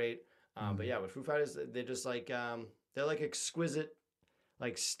Nirvana's great. But yeah, with Foo Fighters, they're just like they're like exquisite,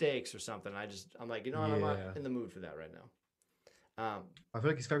 like steaks or something. I'm like, you know what? I'm not in the mood for that right now. I feel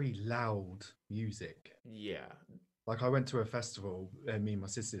like it's very loud music. Yeah. Like I went to a festival, me and my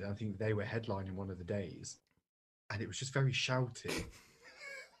sister, and I think they were headlining one of the days, and it was just very shouty.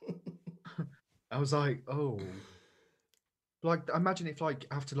 I was like, oh, like imagine if like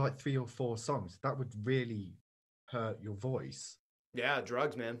after like 3 or 4 songs, that would really hurt your voice. Yeah,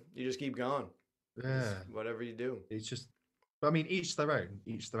 drugs, man. You just keep going. Yeah, just whatever you do. It's just, I mean, each their own.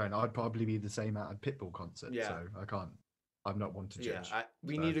 Each their own. I'd probably be the same at a Pitbull concert. Yeah. So I can't. I'm not one to judge. Yeah,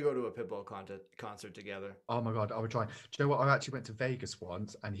 we need to go to a Pitbull concert together. Oh my God, I would try. Do you know what? I actually went to Vegas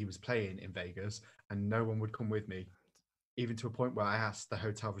once, and he was playing in Vegas, and no one would come with me, even to a point where I asked the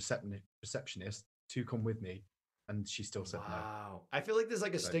hotel receptionist to come with me, and she still said no. Wow, I feel like there's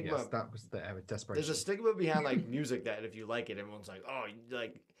like a stigma. Yes, that was the era desperation. There's a stigma behind like music that if you like it, everyone's like, oh,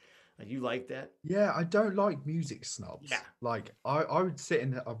 you like that? Yeah, I don't like music snobs. Yeah, like I would sit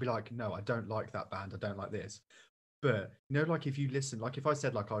in there, I'd be like, no, I don't like that band. I don't like this. But you know, like if you listen, like if I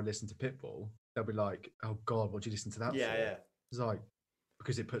said like I listen to Pitbull, they'll be like, "Oh God, what do you listen to that for?" Yeah. It's like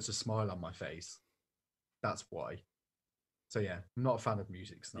because it puts a smile on my face. That's why. So yeah, I'm not a fan of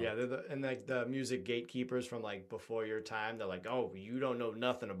music snob. Yeah, and like the music gatekeepers from like before your time. They're like, "Oh, you don't know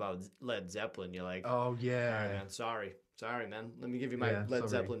nothing about Led Zeppelin." You're like, Oh "All right, yeah, man. Sorry, man. Let me give you my yeah. Led Sorry.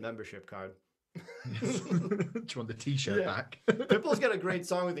 Zeppelin membership card." Yes. Do you want the T-shirt Yeah. back? Pitbull's got a great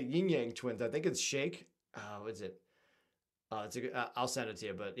song with the Yin Yang Twins. I think it's "Shake." What is it? It's a good, I'll send it to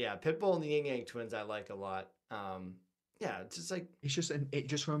you. But yeah, Pitbull and the Yin Yang Twins I like a lot. Yeah, it's just like It's just it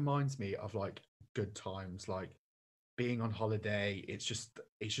just reminds me of like good times, like being on holiday. It's just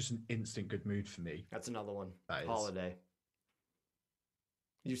an instant good mood for me. that's another one. That is. Holiday.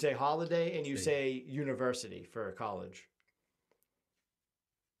 You say holiday and you See. say university for college.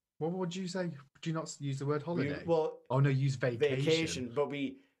 What would you say? Do you not use the word holiday? Well, Oh no, use vacation. but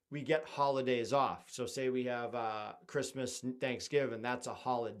we get holidays off. So say we have Christmas, Thanksgiving. That's a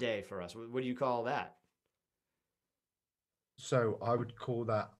holiday for us. What do you call that? So I would call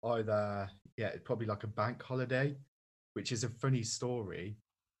that either, yeah, it's probably like a bank holiday, which is a funny story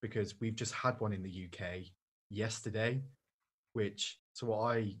because we've just had one in the UK yesterday, so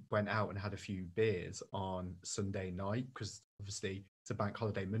I went out and had a few beers on Sunday night because obviously it's a bank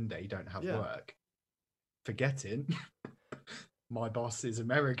holiday Monday, you don't have Yeah. work. Forgetting my boss is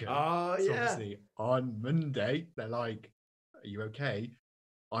American. Oh, So yeah. obviously on Monday, they're like, "Are you okay?"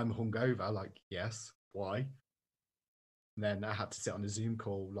 I'm hungover, like, yes, why? And then I had to sit on a Zoom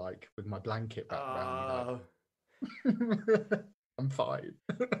call, like with my blanket wrapped around me, like, I'm fine.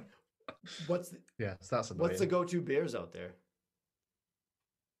 What's the, Yeah, so that's annoying. what's the go-to beers out there?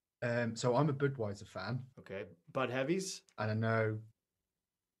 So I'm a Budweiser fan, Okay, Bud Heavies. and I know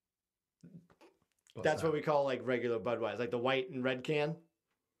That's what we call like regular Budweiser, like the white and red can.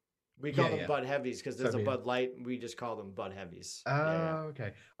 We call Yeah, them yeah. Bud Heavies because there's Same a here. Bud Light. We just call them Bud Heavies. Oh, Yeah.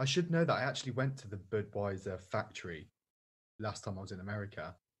 okay. I should know that. I actually went to the Budweiser factory last time I was in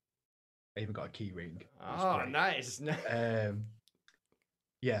America. I even got a key ring. It was Oh, great. nice.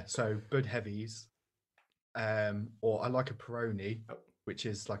 Yeah, so Bud Heavies, or I like a Peroni, Oh. which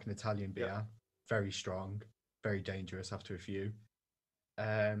is like an Italian beer, Yep. very strong, very dangerous after a few.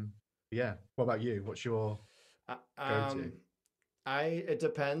 Yeah. What about you? What's your go-to? It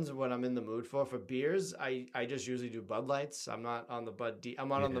depends what I'm in the mood for. For beers, I just usually do Bud Lights. I'm not on the I'm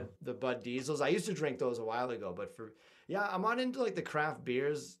not on Yeah. the Bud Diesels. I used to drink those a while ago, but I'm not into like the craft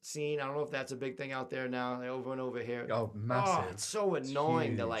beers scene. I don't know if that's a big thing out there now, like over and over here. Oh, Oh, massive. it's so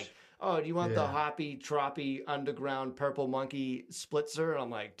annoying. They're like, huge. "Oh, do you want the Yeah. hoppy, troppy, underground purple monkey splitzer?" And I'm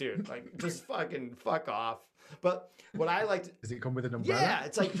like, dude, like just fucking fuck off. But what I like to, Does it come with an umbrella? yeah,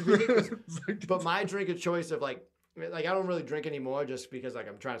 it's like ridiculous. It's like- But my drink of choice of like I don't really drink anymore just because like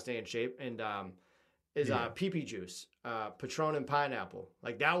I'm trying to stay in shape and is Yeah. PP juice, Patron and pineapple.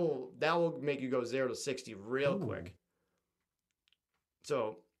 Like that will make you go 0 to 60 real Ooh. quick.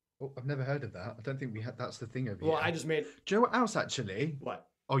 So Oh, I've never heard of that. I don't think we had. That's the thing over well, here. I just made Do you know what else actually? what?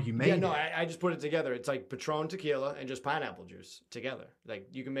 Oh, you made Yeah, no, it. I just put it together. It's like Patron tequila and just pineapple juice together. Like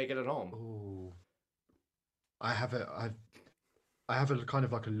you can make it at home. Oh, I have a kind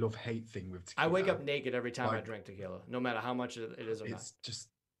of like a love-hate thing with I tequila. wake up naked every time I Like- drink tequila, no matter how much it is or not. It's just,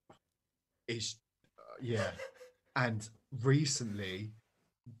 yeah. And recently,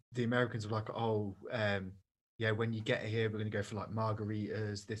 the Americans were like, "Oh, yeah, when you get here, we're going to go for like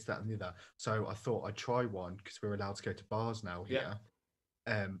margaritas, this, that, and the other." So I thought I'd try one because we're allowed to go to bars now here.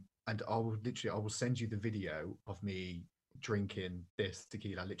 Yeah. And I will send you the video of me drinking this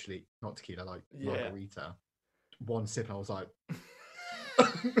tequila, literally not tequila, like Yeah. margarita. One sip, and I was like,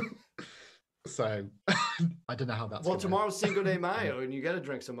 so I don't know how that's. Well, gonna- tomorrow's Cinco de Mayo, and you got to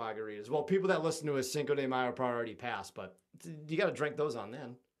drink some margaritas. Well, people that listen to us Cinco de Mayo probably already passed, but you got to drink those on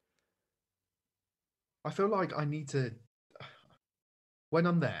then. I feel like I need to. When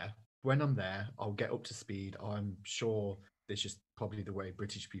I'm there, I'll get up to speed. I'm sure there's just probably the way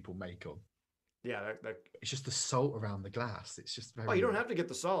British people make them. Yeah, It's just the salt around the glass. It's just very. oh, you don't have to get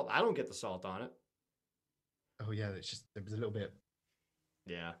the salt. I don't get the salt on it. Oh yeah, it's just it was a little bit.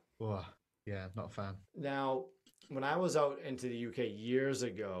 Yeah. Oh, yeah, not a fan. Now, when I was out into the UK years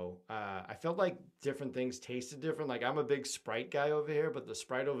ago, I felt like different things tasted different. Like I'm a big Sprite guy over here, but the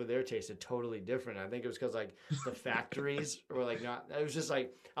Sprite over there tasted totally different. I think it was because like the factories were like not. It was just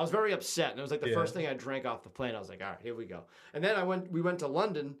like I was very upset, and it was like the Yeah. first thing I drank off the plane. I was like, all right, here we go. And then we went to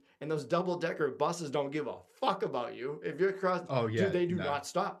London, and those double-decker buses don't give a fuck about you if you're across. Oh yeah, Dude, they do no. not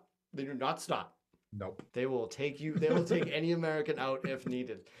stop. They do not stop. Nope. They will take you. They will take any American out if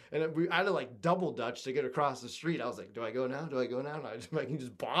needed. And I had to like double dutch to get across the street. I was like, "Do I go now? Do I go now?" And I can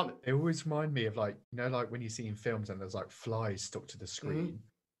just bomb it. They always remind me of like like when you see in films and there's like flies stuck to the screen,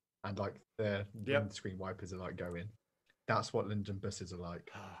 and like the Yep. windscreen wipers are like going. That's what London buses are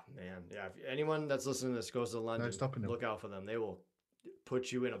like. Oh, man. Yeah. If anyone that's listening to this goes to London, stopping them. look out for them. They will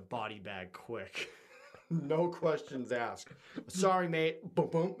put you in a body bag quick. No questions asked. Sorry, mate. Boom,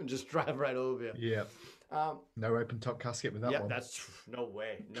 boom, and just drive right over you. Yeah. No open top casket with that one. That's no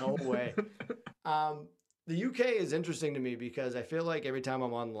way. No way. The UK is interesting to me because I feel like every time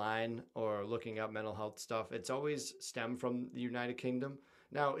I'm online or looking up mental health stuff, it's always stemmed from the United Kingdom.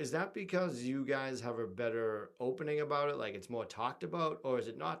 Now, is that because you guys have a better opening about it, like it's more talked about, or is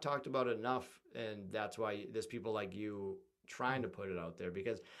it not talked about enough, and that's why there's people like you trying to put it out there?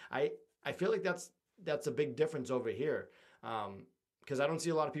 Because I feel like that's a big difference over here. Because I don't see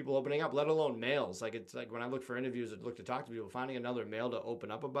a lot of people opening up, let alone males. Like it's like when I look for interviews or look to talk to people, finding another male to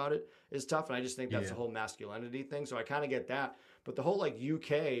open up about it is tough. And I just think that's the whole masculinity thing. So I kind of get that. But the whole like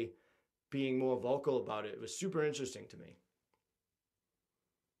UK being more vocal about it was super interesting to me.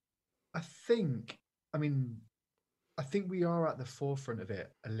 I think we are at the forefront of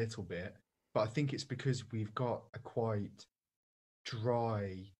it a little bit, but I think it's because we've got a quite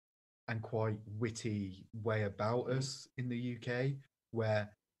dry and quite witty way about us in the UK,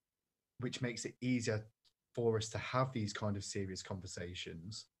 which makes it easier for us to have these kind of serious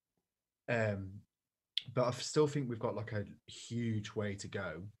conversations. But I still think we've got like a huge way to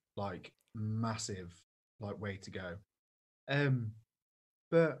go, like massive like way to go.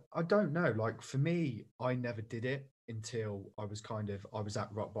 But I don't know, like for me, I never did it until I was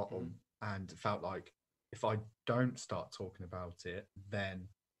at rock bottom and felt like if I don't start talking about it, then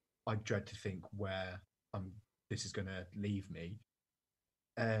I dread to think where this is going to leave me.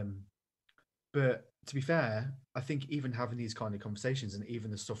 But to be fair, I think even having these kind of conversations and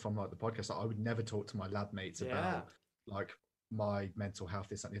even the stuff from like the podcast, like, I would never talk to my lad mates about like my mental health,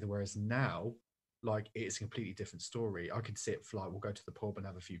 this, that, and the other. Whereas now, like it's a completely different story. I could sit for like, we'll go to the pub and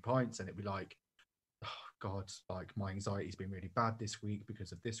have a few pints, and it'd be like, oh God, like my anxiety's been really bad this week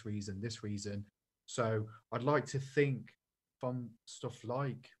because of this reason, this reason. So I'd like to think from stuff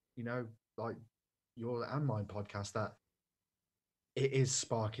like, like your and mine podcast that it is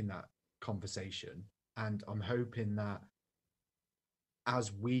sparking that conversation. And I'm hoping that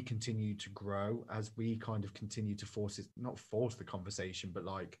as we continue to grow, as we kind of continue to not force the conversation, but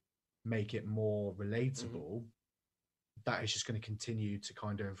like make it more relatable, that is just going to continue to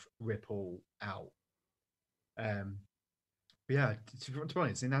kind of ripple out. But yeah, to be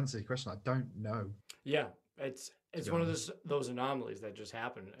honest, in answer to your question, I don't know. Yeah, it's one of those anomalies that just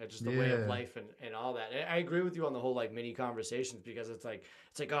happen. It's just the way of life and all that. And I agree with you on the whole like mini conversations, because it's like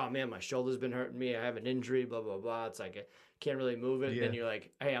oh man, my shoulder's been hurting me. I have an injury. Blah blah blah. It's like I can't really move it. And then you're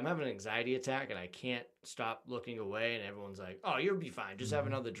like, hey, I'm having an anxiety attack and I can't stop looking away. And everyone's like, oh, you'll be fine. Just have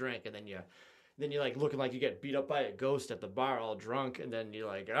another drink. And then you're like looking like you get beat up by a ghost at the bar all drunk, and then you're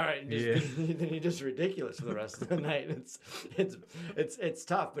like, all right, and then you're just ridiculous for the rest of the night. It's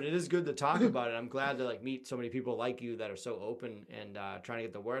tough, but it is good to talk about it. I'm glad to like meet so many people like you that are so open and trying to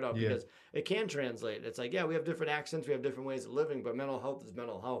get the word out, because it can translate. It's like, we have different accents, we have different ways of living, but mental health is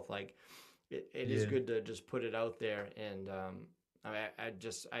mental health. Like it is good to just put it out there. And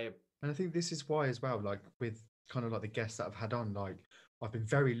and I think this is why as well, like with kind of like the guests that I've had on, like I've been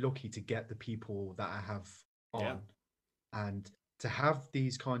very lucky to get the people that I have on, and to have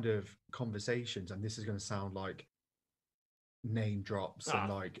these kind of conversations. And this is going to sound like name drops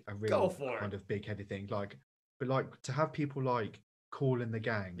and like a real kind of big headed thing, like, but like to have people like Call in the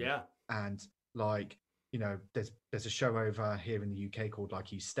Gang, and like, there's a show over here in the UK called like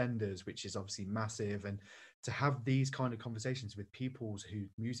EastEnders, which is obviously massive, and to have these kind of conversations with people whose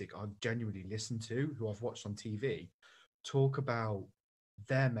music I genuinely listen to, who I've watched on TV, talk about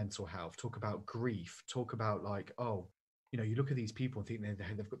their mental health, talk about grief, talk about like, oh, you look at these people and think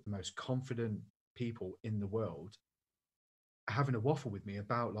they've got the most confident people in the world, having a waffle with me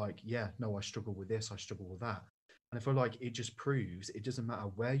about like, I struggle with this, I struggle with that. And I feel like it just proves it doesn't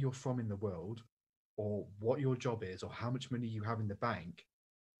matter where you're from in the world or what your job is or how much money you have in the bank.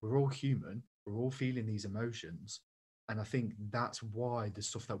 We're all human. We're all feeling these emotions. And I think that's why the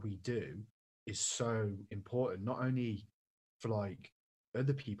stuff that we do is so important, not only for like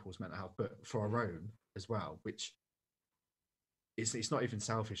other people's mental health, but for our own as well, which it's not even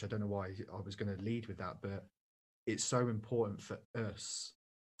selfish. I don't know why I was going to lead with that, but it's so important for us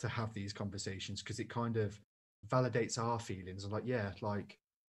to have these conversations, because it kind of validates our feelings. And like, like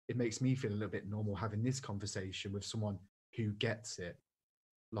it makes me feel a little bit normal having this conversation with someone who gets it.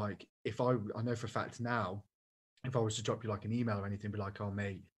 Like if I know for a fact now, if I was to drop you like an email or anything, be like, oh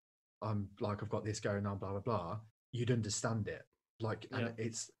mate, I'm like, I've got this going on, blah, blah, blah, you'd understand it. Like, and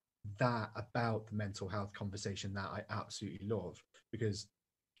it's that about the mental health conversation that I absolutely love, because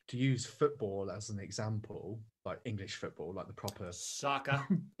to use football as an example, like English football, like the proper Soccer,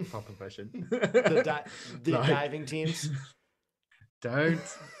 proper version. the Like, diving teams. don't.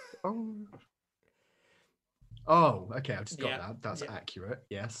 Oh, oh, okay. I've just got Yeah, that. That's yeah, accurate.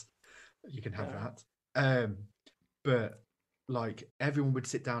 Yes, you can have uh, that. But like everyone would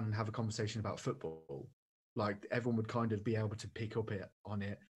sit down and have a conversation about football. Like everyone would kind of be able to pick up on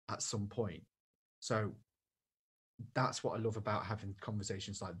it at some point. So that's what I love about having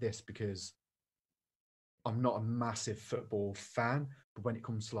conversations like this, because I'm not a massive football fan, but when it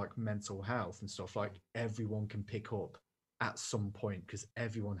comes to like mental health and stuff, like everyone can pick up at some point, because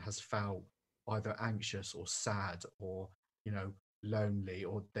everyone has felt either anxious or sad or, you know, lonely,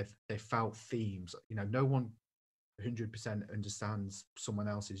 or they felt themes. You know, no one 100% understands someone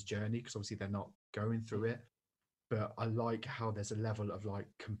else's journey, because obviously they're not going through it. But I like how there's a level of like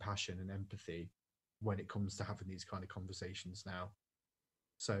compassion and empathy when it comes to having these kind of conversations now.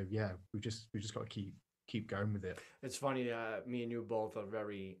 So yeah, we just got to keep going with it. it's funny. Me and you both are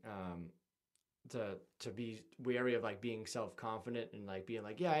very to be wary of like being self confident and like being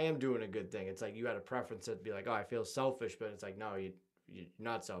like, yeah, I am doing a good thing. It's like you had a preference to be like, oh, I feel selfish, but it's like, no, you're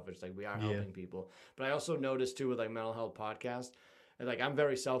not selfish. Like we are Yeah, helping people. But I also noticed too with like mental health podcast, and like I'm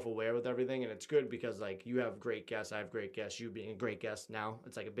very self aware with everything, and it's good because like you have great guests, I have great guests, you being a great guest now,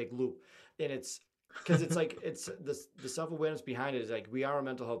 it's like a big loop, and it's because it's like it's the self awareness behind it is like we are a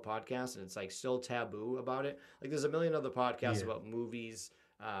mental health podcast, and it's like still taboo about it. Like there's a million other podcasts yeah, about movies,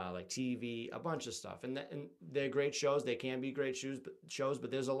 like TV, a bunch of stuff, and they're great shows. They can be great shows,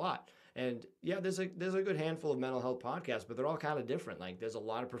 but there's a lot. And yeah, there's a good handful of mental health podcasts, but they're all kind of different. Like there's a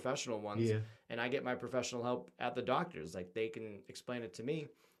lot of professional ones, yeah, and I get my professional help at the doctors. Like they can explain it to me.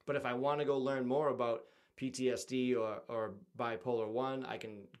 But if I want to go learn more about PTSD or bipolar one, I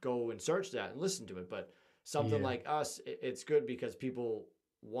can go and search that and listen to it. But something yeah, like us, it's good because people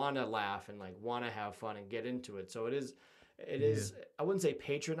want to laugh and like want to have fun and get into it. So it yeah, is, I wouldn't say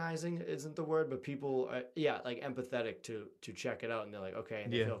patronizing isn't the word, but people are, yeah, like empathetic to check it out, and they're like, okay,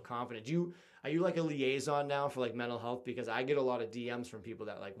 and they yeah. feel confident. Are you like a liaison now for like mental health? Because I get a lot of DMs from people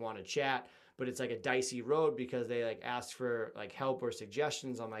that like want to chat, but it's like a dicey road because they like ask for like help or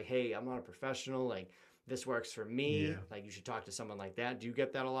suggestions. I'm like, hey, I'm not a professional. Like this works for me. Yeah. Like you should talk to someone like that. Do you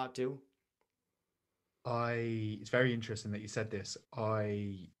get that a lot too? It's very interesting that you said this.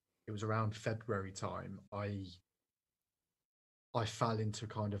 It was around February time. I fell into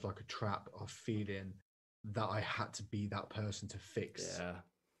kind of like a trap of feeling that I had to be that person to fix Yeah.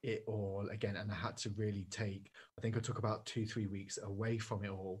 it all again. And I had to really I think I took about 2, 3 weeks away from it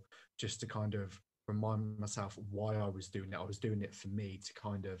all, just to kind of remind myself why I was doing it. I was doing it for me to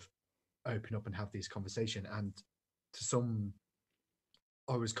kind of open up and have these conversation. And to some,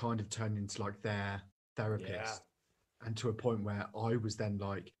 I was kind of turned into like their Yeah. therapist, and to a point where I was then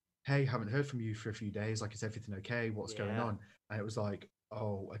like, hey, haven't heard from you for a few days. Like, is everything okay? What's going Yeah. on? And it was like,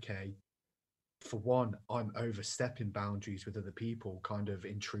 oh, okay. For one, I'm overstepping boundaries with other people, kind of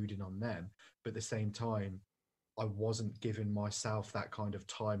intruding on them. But at the same time, I wasn't giving myself that kind of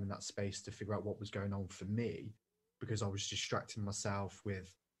time and that space to figure out what was going on for me, because I was distracting myself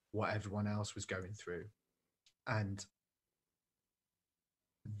with what everyone else was going through. And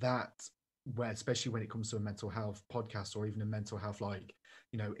that, where especially when it comes to a mental health podcast or even a mental health, like,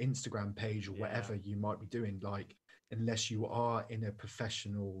 you know, Instagram page or Yeah. whatever you might be doing, like, unless you are in a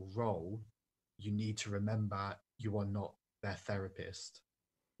professional role, you need to remember you are not their therapist.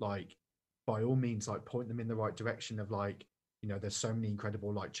 Like, by all means, like, point them in the right direction of, like, you know, there's so many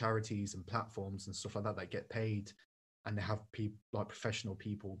incredible like charities and platforms and stuff like that that get paid, and they have people like professional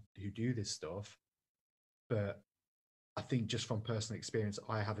people who do this stuff. But I think just from personal experience,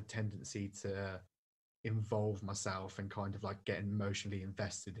 I have a tendency to involve myself and kind of like get emotionally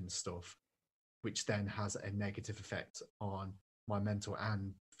invested in stuff, which then has a negative effect on my mental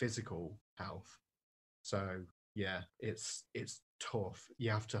and physical health. So yeah, it's tough.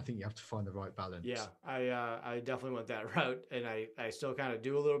 I think you have to find the right Yeah, balance. I definitely went that route, and I still kind of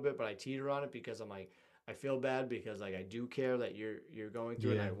do a little bit, but I teeter on it because I'm like I feel bad because like I do care that you're going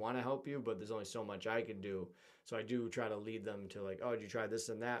through it, and Yeah, I want to help you, but there's only so much I can do. So I do try to lead them to like, oh, did you try this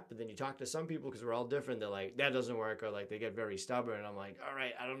and that? But then you talk to some people because we're all different. They're like, that doesn't work, or like they get very stubborn. And I'm like, all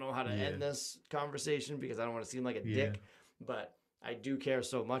right, I don't know how to yeah, end this conversation because I don't want to seem like a yeah, dick, but I do care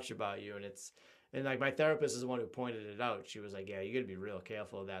so much about you, and it's and like my therapist is the one who pointed it out. She was like, "Yeah, you got to be real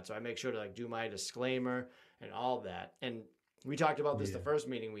careful of that." So I make sure to like do my disclaimer and all of that. And we talked about this the yeah, first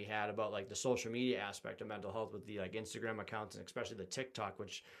meeting we had about like the social media aspect of mental health with the like Instagram accounts and especially the TikTok,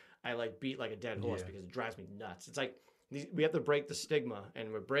 which I like beat like a dead horse yeah, because it drives me nuts. It's like we have to break the stigma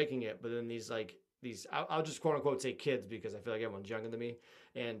and we're breaking it, but then these like these, I'll just quote unquote say kids because I feel like everyone's younger than me,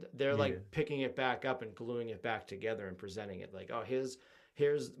 and they're Yeah. like picking it back up and gluing it back together and presenting it like, oh, here's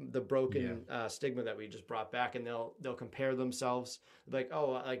the broken stigma that we just brought back, and they'll compare themselves like,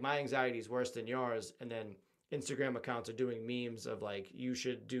 oh, like my anxiety is worse than yours, and then Instagram accounts are doing memes of like, you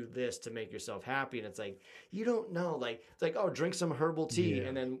should do this to make yourself happy, and it's like, you don't know, like it's like, oh, drink some herbal tea, Yeah.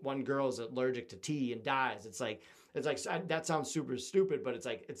 and then one girl's allergic to tea and dies. It's like that sounds super stupid, but it's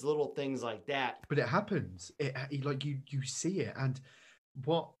like, it's little things like that. But it happens. Like you see it, and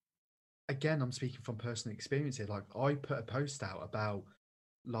what? Again, I'm speaking from personal experience here. Like I put a post out about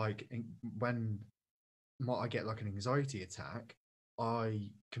like when I get like an anxiety attack, I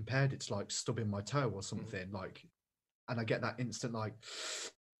compared it to like stubbing my toe or something, like, and I get that instant like,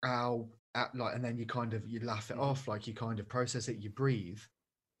 ow, like, and then you kind of you laugh it off, like you kind of process it, you breathe.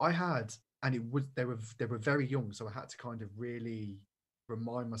 I had, and it was they were very young, so I had to kind of really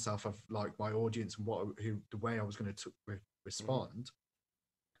remind myself of like my audience and the way I was going to respond.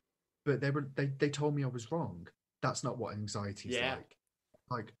 But they told me I was wrong. That's not what anxiety is like.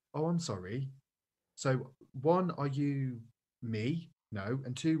 Like, oh, I'm sorry. So one, are you me? No.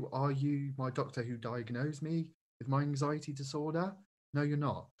 And two, are you my doctor who diagnosed me with my anxiety disorder? No, you're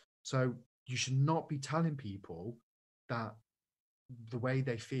not. So you should not be telling people that the way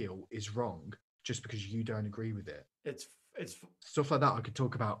they feel is wrong just because you don't agree with it. It's stuff like that I could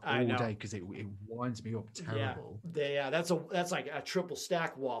talk about all day because it winds me up terrible. That's like a triple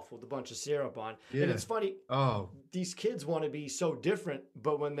stack waffle with a bunch of syrup on. Yeah. And it's funny. Oh, these kids want to be so different,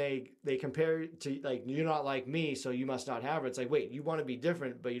 but when they compare to like, you're not like me, so you must not have it. It's like, wait, you want to be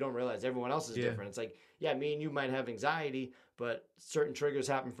different, but you don't realize everyone else is different. It's like, yeah, me and you might have anxiety, but certain triggers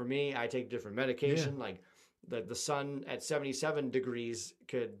happen for me. I take different medication. Like the sun at 77 degrees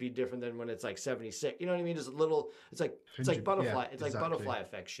could be different than when it's like 76. You know what I mean? Just a little, it's like butterfly. It's like butterfly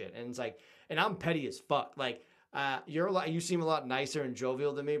effect shit. And it's like, and I'm petty as fuck. Like, you seem a lot nicer and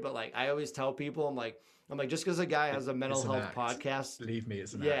jovial than me, but like, I always tell people, I'm like, just because a guy has a mental health podcast. Believe me,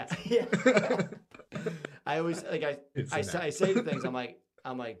 it's an act. Yeah. I always, like, I say things,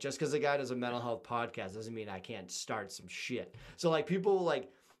 I'm like, just because a guy does a mental health podcast doesn't mean I can't start some shit. So like, people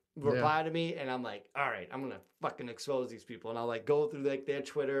like, reply to me, and I'm like, all right, I'm gonna fucking expose these people, and I'll like go through like their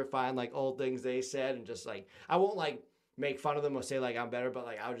Twitter, find like old things they said, and just like, I won't like make fun of them or say like I'm better, but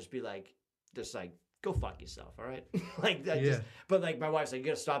like I'll just be like, just like, go fuck yourself, all right? Like that. Yeah. But like my wife's like, you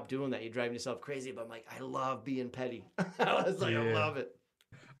gotta stop doing that, you're driving yourself crazy. But I'm like, I love being petty. I was like, I love it.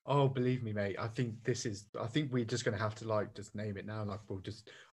 Oh, believe me, mate. I think we're just gonna have to like just name it now. Like we'll just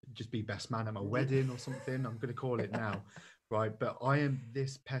be best man at my wedding or something. I'm gonna call it now. Right, but I am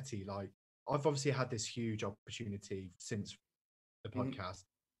this petty. Like I've obviously had this huge opportunity since the podcast.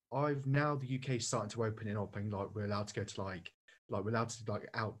 I've now the UK starting to open it up, and like we're allowed to go to like we're allowed to like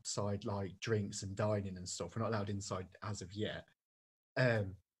outside like drinks and dining and stuff. We're not allowed inside as of yet.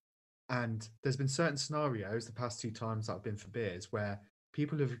 And there's been certain scenarios the past 2 times that I've been for beers where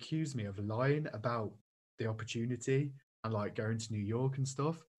people have accused me of lying about the opportunity and like going to New York and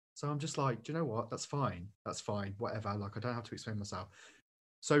stuff. So I'm just like, do you know what? That's fine. Whatever. Like, I don't have to explain myself.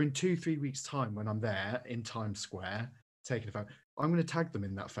 So in 2-3 weeks' time, when I'm there in Times Square taking a photo, I'm going to tag them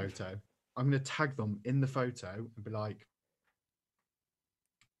in that photo. I'm going to tag them in the photo and be like,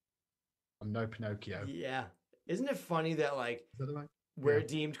 I'm no Pinocchio. Yeah. Isn't it funny that like we're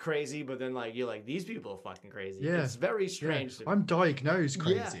deemed crazy, but then like you're like, these people are fucking crazy. Yeah. It's very strange. Yeah. I'm diagnosed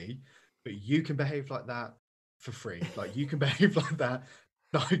crazy, but you can behave like that for free. Like you can behave like that.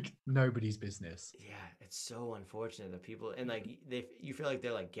 Like nobody's business. Yeah, it's so unfortunate that people, and like you feel like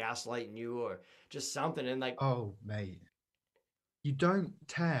they're like gaslighting you or just something, and like, oh mate, you don't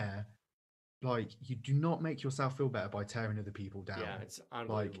tear, like you do not make yourself feel better by tearing other people down. Yeah, it's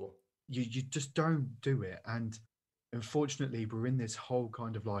unbelievable. Like, you just don't do it, and unfortunately, we're in this whole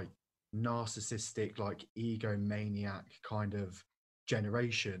kind of like narcissistic, like egomaniac kind of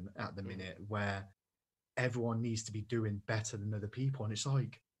generation at the minute where everyone needs to be doing better than other people, and it's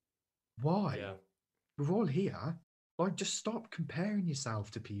like, why? We're all here. Like, just stop comparing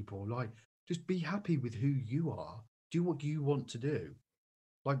yourself to people. Like, just be happy with who you are. Do what you want to do.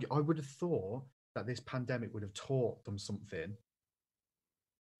 Like, I would have thought that this pandemic would have taught them something,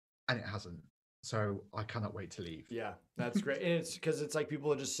 and it hasn't. So I cannot wait to leave. Yeah, that's great. And it's because it's like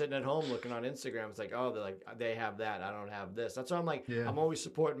people are just sitting at home looking on Instagram. It's like, oh, they have that. I don't have this. That's why I'm like, I'm always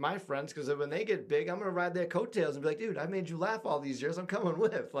supporting my friends, because when they get big, I'm going to ride their coattails and be like, dude, I made you laugh all these years. I'm coming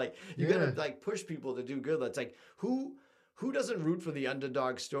with. Like, you got to like push people to do good. That's like, who who doesn't root for the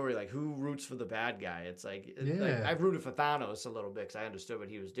underdog story? Like, who roots for the bad guy? It's like, Yeah. I've rooted for Thanos a little bit because I understood what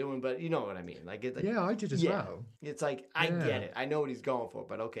he was doing, but you know what I mean. Like, Yeah, I did as well. It's like I Yeah. get it. I know what he's going for,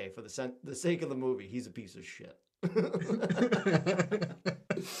 but okay, for the sake of the movie, he's a piece of shit.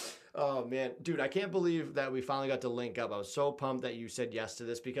 Oh man, dude, I can't believe that we finally got to link up. I was so pumped that you said yes to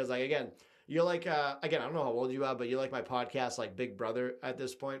this because, like, again, you're like, again, I don't know how old you are, but you're like my podcast, like big brother at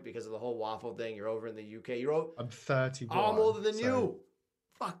this point because of the whole waffle thing. You're over in the UK. I'm 31. I'm older than you.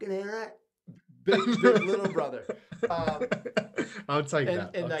 Fucking ain't that? Big little brother. I'll take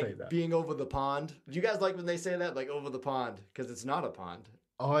that. And I'll like take that. being over the pond. Do you guys like when they say that, like over the pond? Because it's not a pond.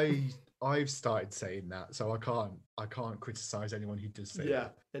 I've started saying that, so I can't criticize anyone who does say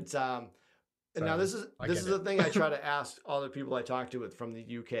that. It's and now this is the thing I try to ask all the people I talk to with from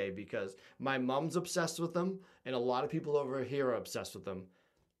the UK because my mom's obsessed with them and a lot of people over here are obsessed with them.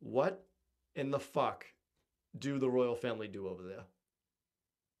 What in the fuck do the royal family do over there?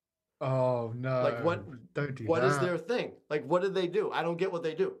 Oh no! Like what? Don't do what that. is their thing? Like what do they do? I don't get what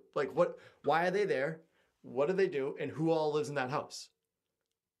they do. Like what? Why are they there? What do they do? And who all lives in that house?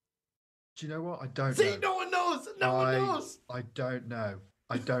 Do you know what? I don't See, know. no one knows. No one knows. I don't know.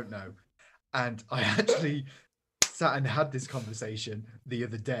 I don't know. And I actually sat and had this conversation the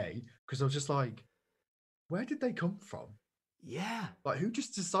other day because I was just like, where did they come from? Yeah. Like, who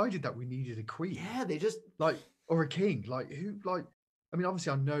just decided that we needed a queen? Yeah, they just like, or a king? Like, who? Like, I mean,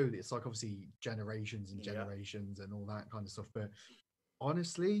 obviously, I know that it's like obviously generations and generations and all that kind of stuff, but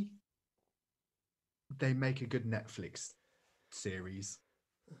honestly, they make a good Netflix series.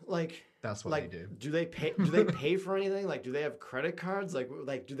 Like that's what they do. Do they pay? Do they pay for anything? Like, do they have credit cards?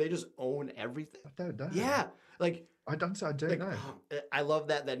 Like, do they just own everything? I don't know. Yeah, like I don't know. I love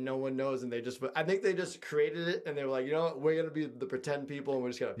that no one knows, and I think they just created it, and they were like, you know what, we're gonna be the pretend people, and we're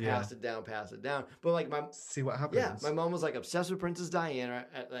just gonna pass it down. But like see what happens. Yeah, my mom was like obsessed with Princess Diana.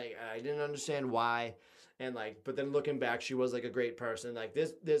 Like I didn't understand why. And like, but then looking back, she was like a great person. Like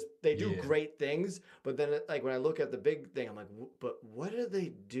they do great things. But then like when I look at the big thing, I'm like, but what do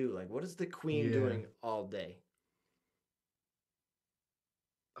they do? Like, what is the queen doing all day?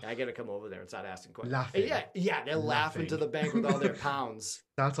 I gotta come over there and start asking questions. Laughing. Yeah, they're laughing to the bank with all their pounds.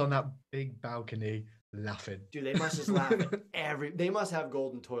 That's on that big balcony, laughing. Dude, they must just laugh at they must have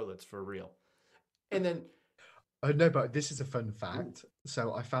golden toilets for real. And then no, but this is a fun fact.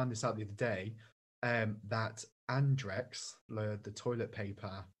 So I found this out the other day. That Andrex, the toilet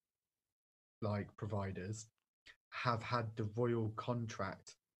paper like providers, have had the royal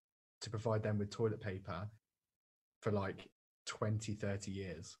contract to provide them with toilet paper for like 20, 30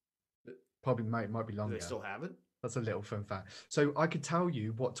 years. Probably might be longer. Do they still have it? That's a little fun fact. So I could tell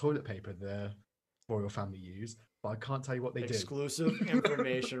you what toilet paper the royal family use, but I can't tell you what they do. Exclusive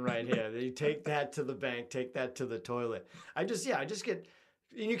information right here. They take that to the bank, take that to the toilet. I just get...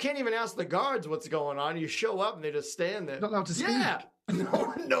 And you can't even ask the guards what's going on. You show up and they just stand there. Not allowed to speak. Yeah. No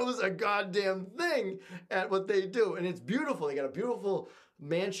one knows a goddamn thing at what they do. And it's beautiful. They got a beautiful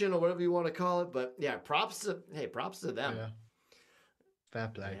mansion or whatever you want to call it. But yeah, props to them. Yeah. Fair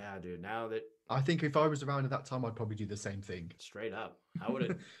play. Yeah, dude. Now that I think if I was around at that time, I'd probably do the same thing. Straight up. I would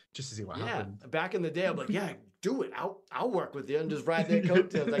have just to see what happened. Back in the day, I'm like, yeah, do it. I'll work with you and just ride their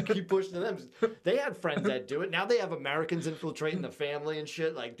coattails. I keep pushing them. They had friends that do it. Now they have Americans infiltrating the family and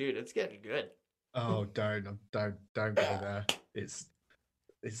shit. Like, dude, it's getting good. Oh, don't go there. It's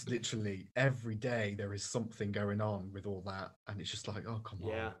literally every day there is something going on with all that, and it's just like, oh, come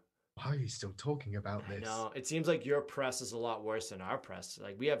on. Why are you still talking about this? No, it seems like your press is a lot worse than our press.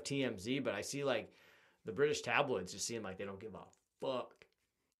 Like we have TMZ, but I see like the British tabloids just seem like they don't give a fuck.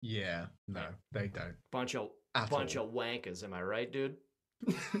 Yeah, no, they don't. Bunch of wankers, am I right, dude?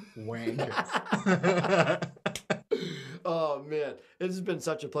 Wankers. Oh man, it has been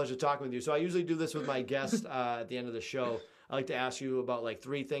such a pleasure talking with you. So I usually do this with my guests at the end of the show. I like to ask you about like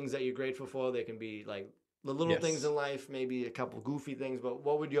 3 things that you're grateful for. They can be like the little things in life, maybe a couple goofy things, but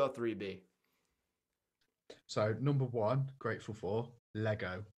what would your 3 be? So number 1, grateful for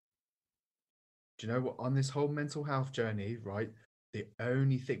Lego. Do you know what? On this whole mental health journey, right? The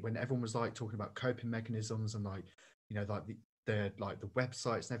only thing when everyone was like talking about coping mechanisms and like, you know, like the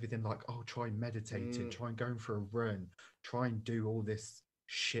websites and everything, like, oh, try meditating, try and going for a run, try and do all this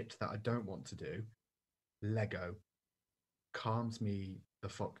shit that I don't want to do. Lego calms me the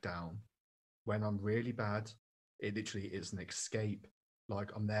fuck down. When I'm really bad, it literally is an escape. Like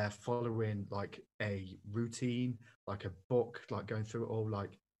I'm there following like a routine, like a book, like going through it all.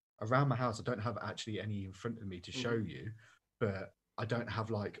 Like around my house, I don't have actually any in front of me to show you, but I don't have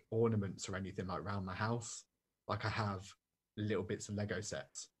like ornaments or anything like around my house. Like I have little bits of Lego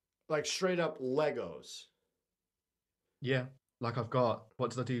sets. Like straight up Legos. Yeah, like I've got.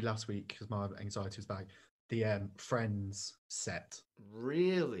 What did I do last week? Because my anxiety was back. The Friends set.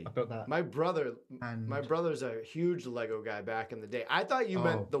 Really? I built that, My brother, my and brother's a huge Lego guy back in the day. I thought you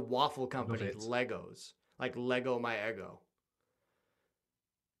meant oh, the waffle love company, it. Legos, like Lego My Ego.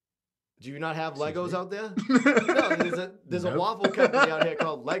 Do you not have Excuse Legos me. out there? No, there's a Nope. waffle company out here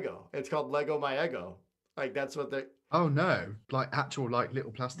called Lego. It's called Lego My Ego. Like that's what they. Oh no, like actual like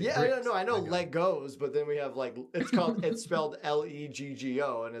little plastic Yeah, I don't know. bricks I know Lego. Legos, but then we have like it's spelled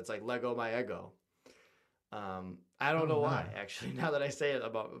Leggo, and it's like Lego My Ego. I don't Oh know no. why actually. Now that I say it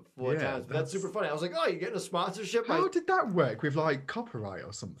about four Yeah, times, but that's super funny. I was like, oh, you're getting a sponsorship by how did that work with like copyright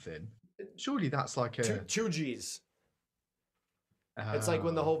or something? Surely that's like a two G's. It's like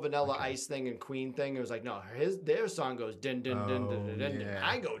when the oh, whole Vanilla okay. Ice thing and Queen thing. It was like, no, their song goes din din din din din Oh din din. yeah.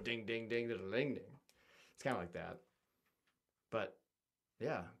 I go ding ding ding ding ding ding. It's kind of like that. But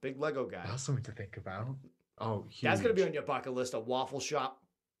yeah, big Lego guy. That's something to think about. Oh, That's gonna be huge. on your bucket list. A waffle shop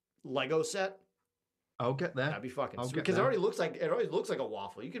Lego set. I'll get there. That'd be fucking I'll sweet get because there. it already looks like a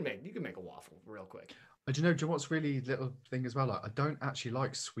waffle. You can make a waffle real quick. Do you know what's really little thing as well? Like I don't actually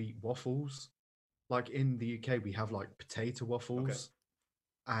like sweet waffles. Like in the UK, we have like potato waffles,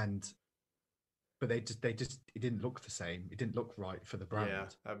 and but they just it didn't look the same. It didn't look right for the brand. Yeah,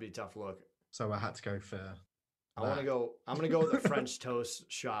 that'd be a tough look. So I had to go for I want to that. go. I'm gonna go with the French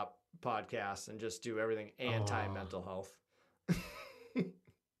Toast Shop podcast and just do everything anti mental health.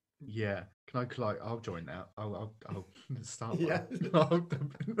 Yeah. Can I like I'll join that. I'll start Yeah.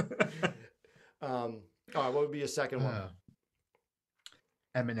 that. All right, what would be a second one?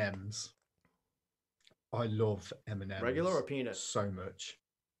 M&M's. I love M&M's. Regular or peanut? So much.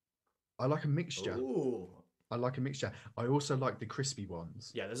 I like a mixture. Ooh. I like a mixture. I also like the crispy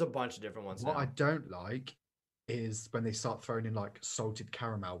ones. Yeah, there's a bunch of different ones What now. I don't like is when they start throwing in like salted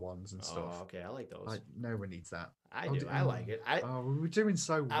caramel ones and stuff. Oh, okay, I like those. Like no one needs that. I do. I like it. Oh, we were doing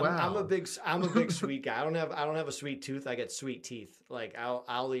so well. I'm a big sweet guy. I don't have a sweet tooth. I get sweet teeth. Like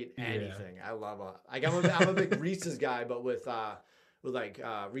I'll eat anything. I love I'm a big Reese's guy, but with like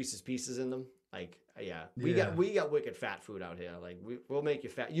Reese's Pieces in them. Like we got wicked fat food out here. Like we'll make you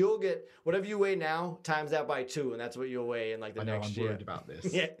fat. You'll get whatever you weigh now times that by 2, and that's what you'll weigh in like the next year. I'm worried about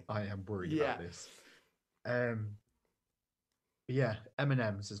this. Yeah. I am worried about this. Yeah,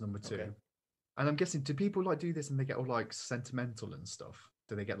 M&M's is number 2. Okay. And I'm guessing, do people like do this and they get all like sentimental and stuff?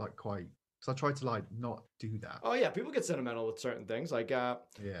 Do they get like quite? Because I try to like not do that. Oh yeah, people get sentimental with certain things. Like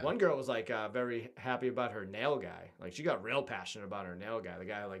one girl was like very happy about her nail guy. Like she got real passionate about her nail guy, the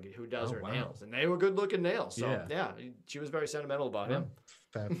guy like who does her nails, and they were good looking nails. So yeah, she was very sentimental about him.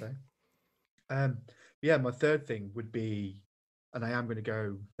 Fair play. Yeah, my third thing would be, and I am going to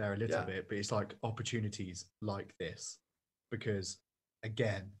go there a little bit, but it's like opportunities like this, because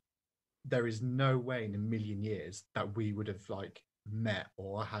again, there is no way in a million years that we would have like met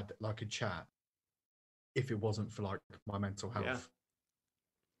or had like a chat if it wasn't for like my mental health. Yeah.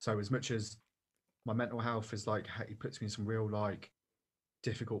 So as much as my mental health is like, it puts me in some real like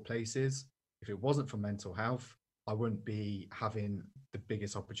difficult places, if it wasn't for mental health, I wouldn't be having the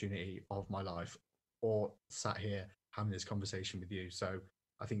biggest opportunity of my life or sat here having this conversation with you. So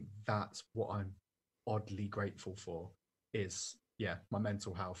I think that's what I'm oddly grateful for is my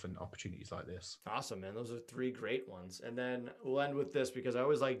mental health and opportunities like this. Awesome, man. Those are 3 great ones. And then we'll end with this because I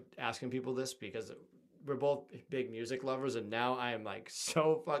always like asking people this because we're both big music lovers, and now I am like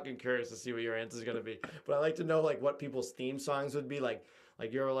so fucking curious to see what your answer is going to be. But I like to know like what people's theme songs would be. Like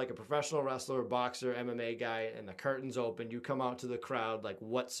you're like a professional wrestler, boxer, MMA guy, and the curtain's open. You come out to the crowd. Like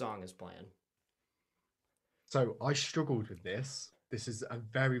what song is playing? So I struggled with this. This is a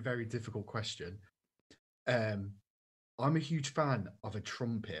very, very difficult question. I'm a huge fan of a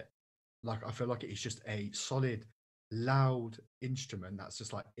trumpet. Like I feel like it's just a solid, loud instrument that's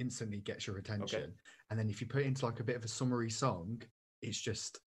just like instantly gets your attention. Okay. And then if you put it into like a bit of a summery song, it's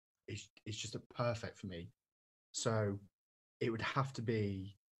just a perfect for me. So it would have to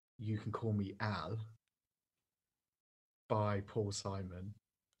be "You Can Call Me Al" by Paul Simon.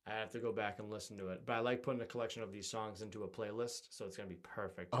 I have to go back and listen to it, but I like putting a collection of these songs into a playlist, so it's gonna be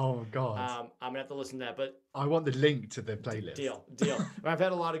perfect. Oh God! I'm gonna have to listen to that, but I want the link to the playlist. Deal. I've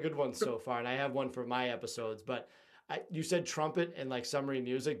had a lot of good ones so far, and I have one for my episodes. But you said trumpet and like summery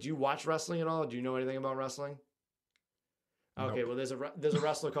music. Do you watch wrestling at all? Do you know anything about wrestling? Okay, nope. Well, there's a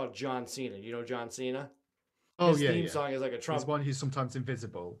wrestler called John Cena. You know John Cena? His theme song is like a trumpet. There's one who's sometimes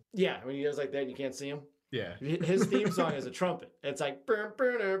invisible. Yeah, when he does like that, and you can't see him. Yeah. His theme song is a trumpet. It's like burr,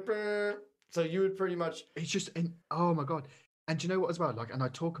 burr, burr. So you would pretty much. It's just, oh my God. And do you know what as well? Like, and I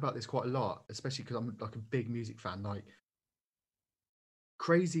talk about this quite a lot, especially because I'm like a big music fan. Like,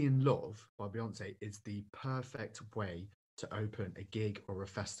 Crazy in Love by Beyonce is the perfect way to open a gig or a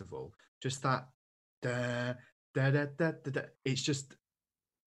festival. Just that, da, da, da, da, da, da. It's just,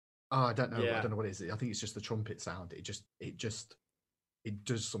 oh, I don't know. Yeah. I don't know what it is. I think it's just the trumpet sound. It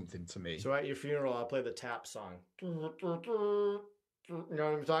does something to me. So at your funeral, I'll play the tap song. You know what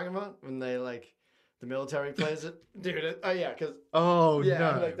I'm talking about? When they like the military plays it, dude. Oh yeah, because Oh yeah,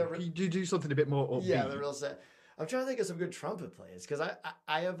 no! like Can you do something a bit more upbeat? yeah, the real sad. I'm trying to think of some good trumpet players because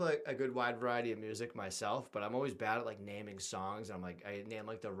I have like a good wide variety of music myself, but I'm always bad at like naming songs. And I'm like I name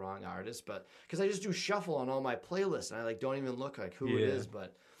like the wrong artist, but because I just do shuffle on all my playlists and I like don't even look like who it is.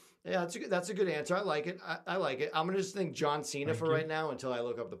 But yeah, that's a good answer. I like it. I like it. I'm gonna just think John Cena Thank for you. right now until I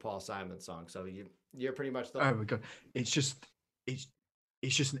look up the Paul Simon song. So you're pretty much the Oh my god! It's just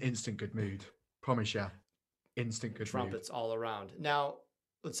an instant good mood. Promise ya, instant good trumpets all around. Now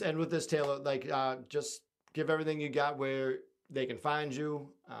let's end with this, Taylor. Like just give everything you got where they can find you.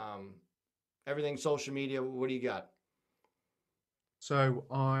 Everything social media. What do you got? So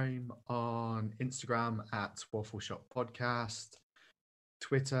I'm on Instagram at Waffle Shop Podcast.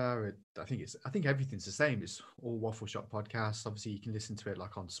 Twitter, I think everything's the same. It's all Waffle Shop Podcasts. Obviously, you can listen to it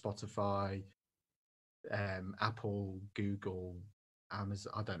like on Spotify, Apple, Google,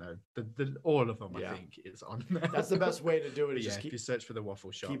 Amazon. I don't know. The all of them. Yeah. I think is on. That's the best way to do it. Is Yeah, just if you search for the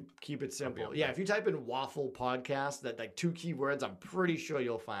Waffle Shop, keep it simple. on Yeah, there. if you type in Waffle Podcast, that like 2 keywords, I'm pretty sure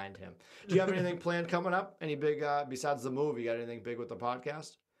you'll find him. Do you have anything planned coming up? Any big besides the move? You got anything big with the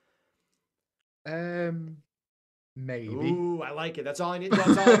podcast? Maybe. Ooh, I like it. That's all I need.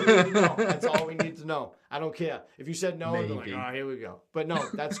 That's all we need to know. That's all we need to know. I don't care. If you said no, I'd be like, Maybe. oh, here we go. But no,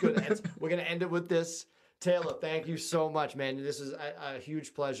 that's good. We're going to end it with this. Taylor, thank you so much, man. This is a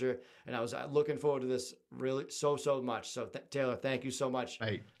huge pleasure. And I was looking forward to this really so much. So, Taylor, thank you so much.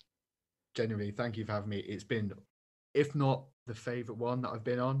 Hey, genuinely, thank you for having me. It's been, if not the favorite one that I've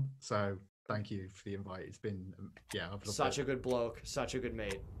been on. So thank you for the invite. It's been, yeah, I've loved Such it. a good bloke. Such a good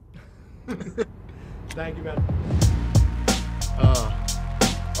mate. Thank you, man.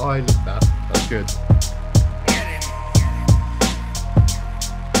 I love that. That's good.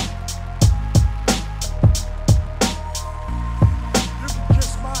 You can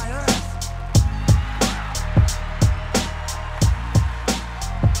kiss my ass.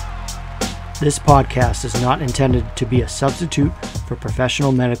 This podcast is not intended to be a substitute for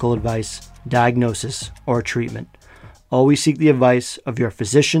professional medical advice, diagnosis, or treatment. Always seek the advice of your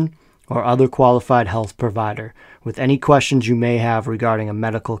physician or other qualified health provider with any questions you may have regarding a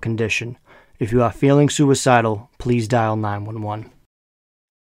medical condition. If you are feeling suicidal, please dial 911.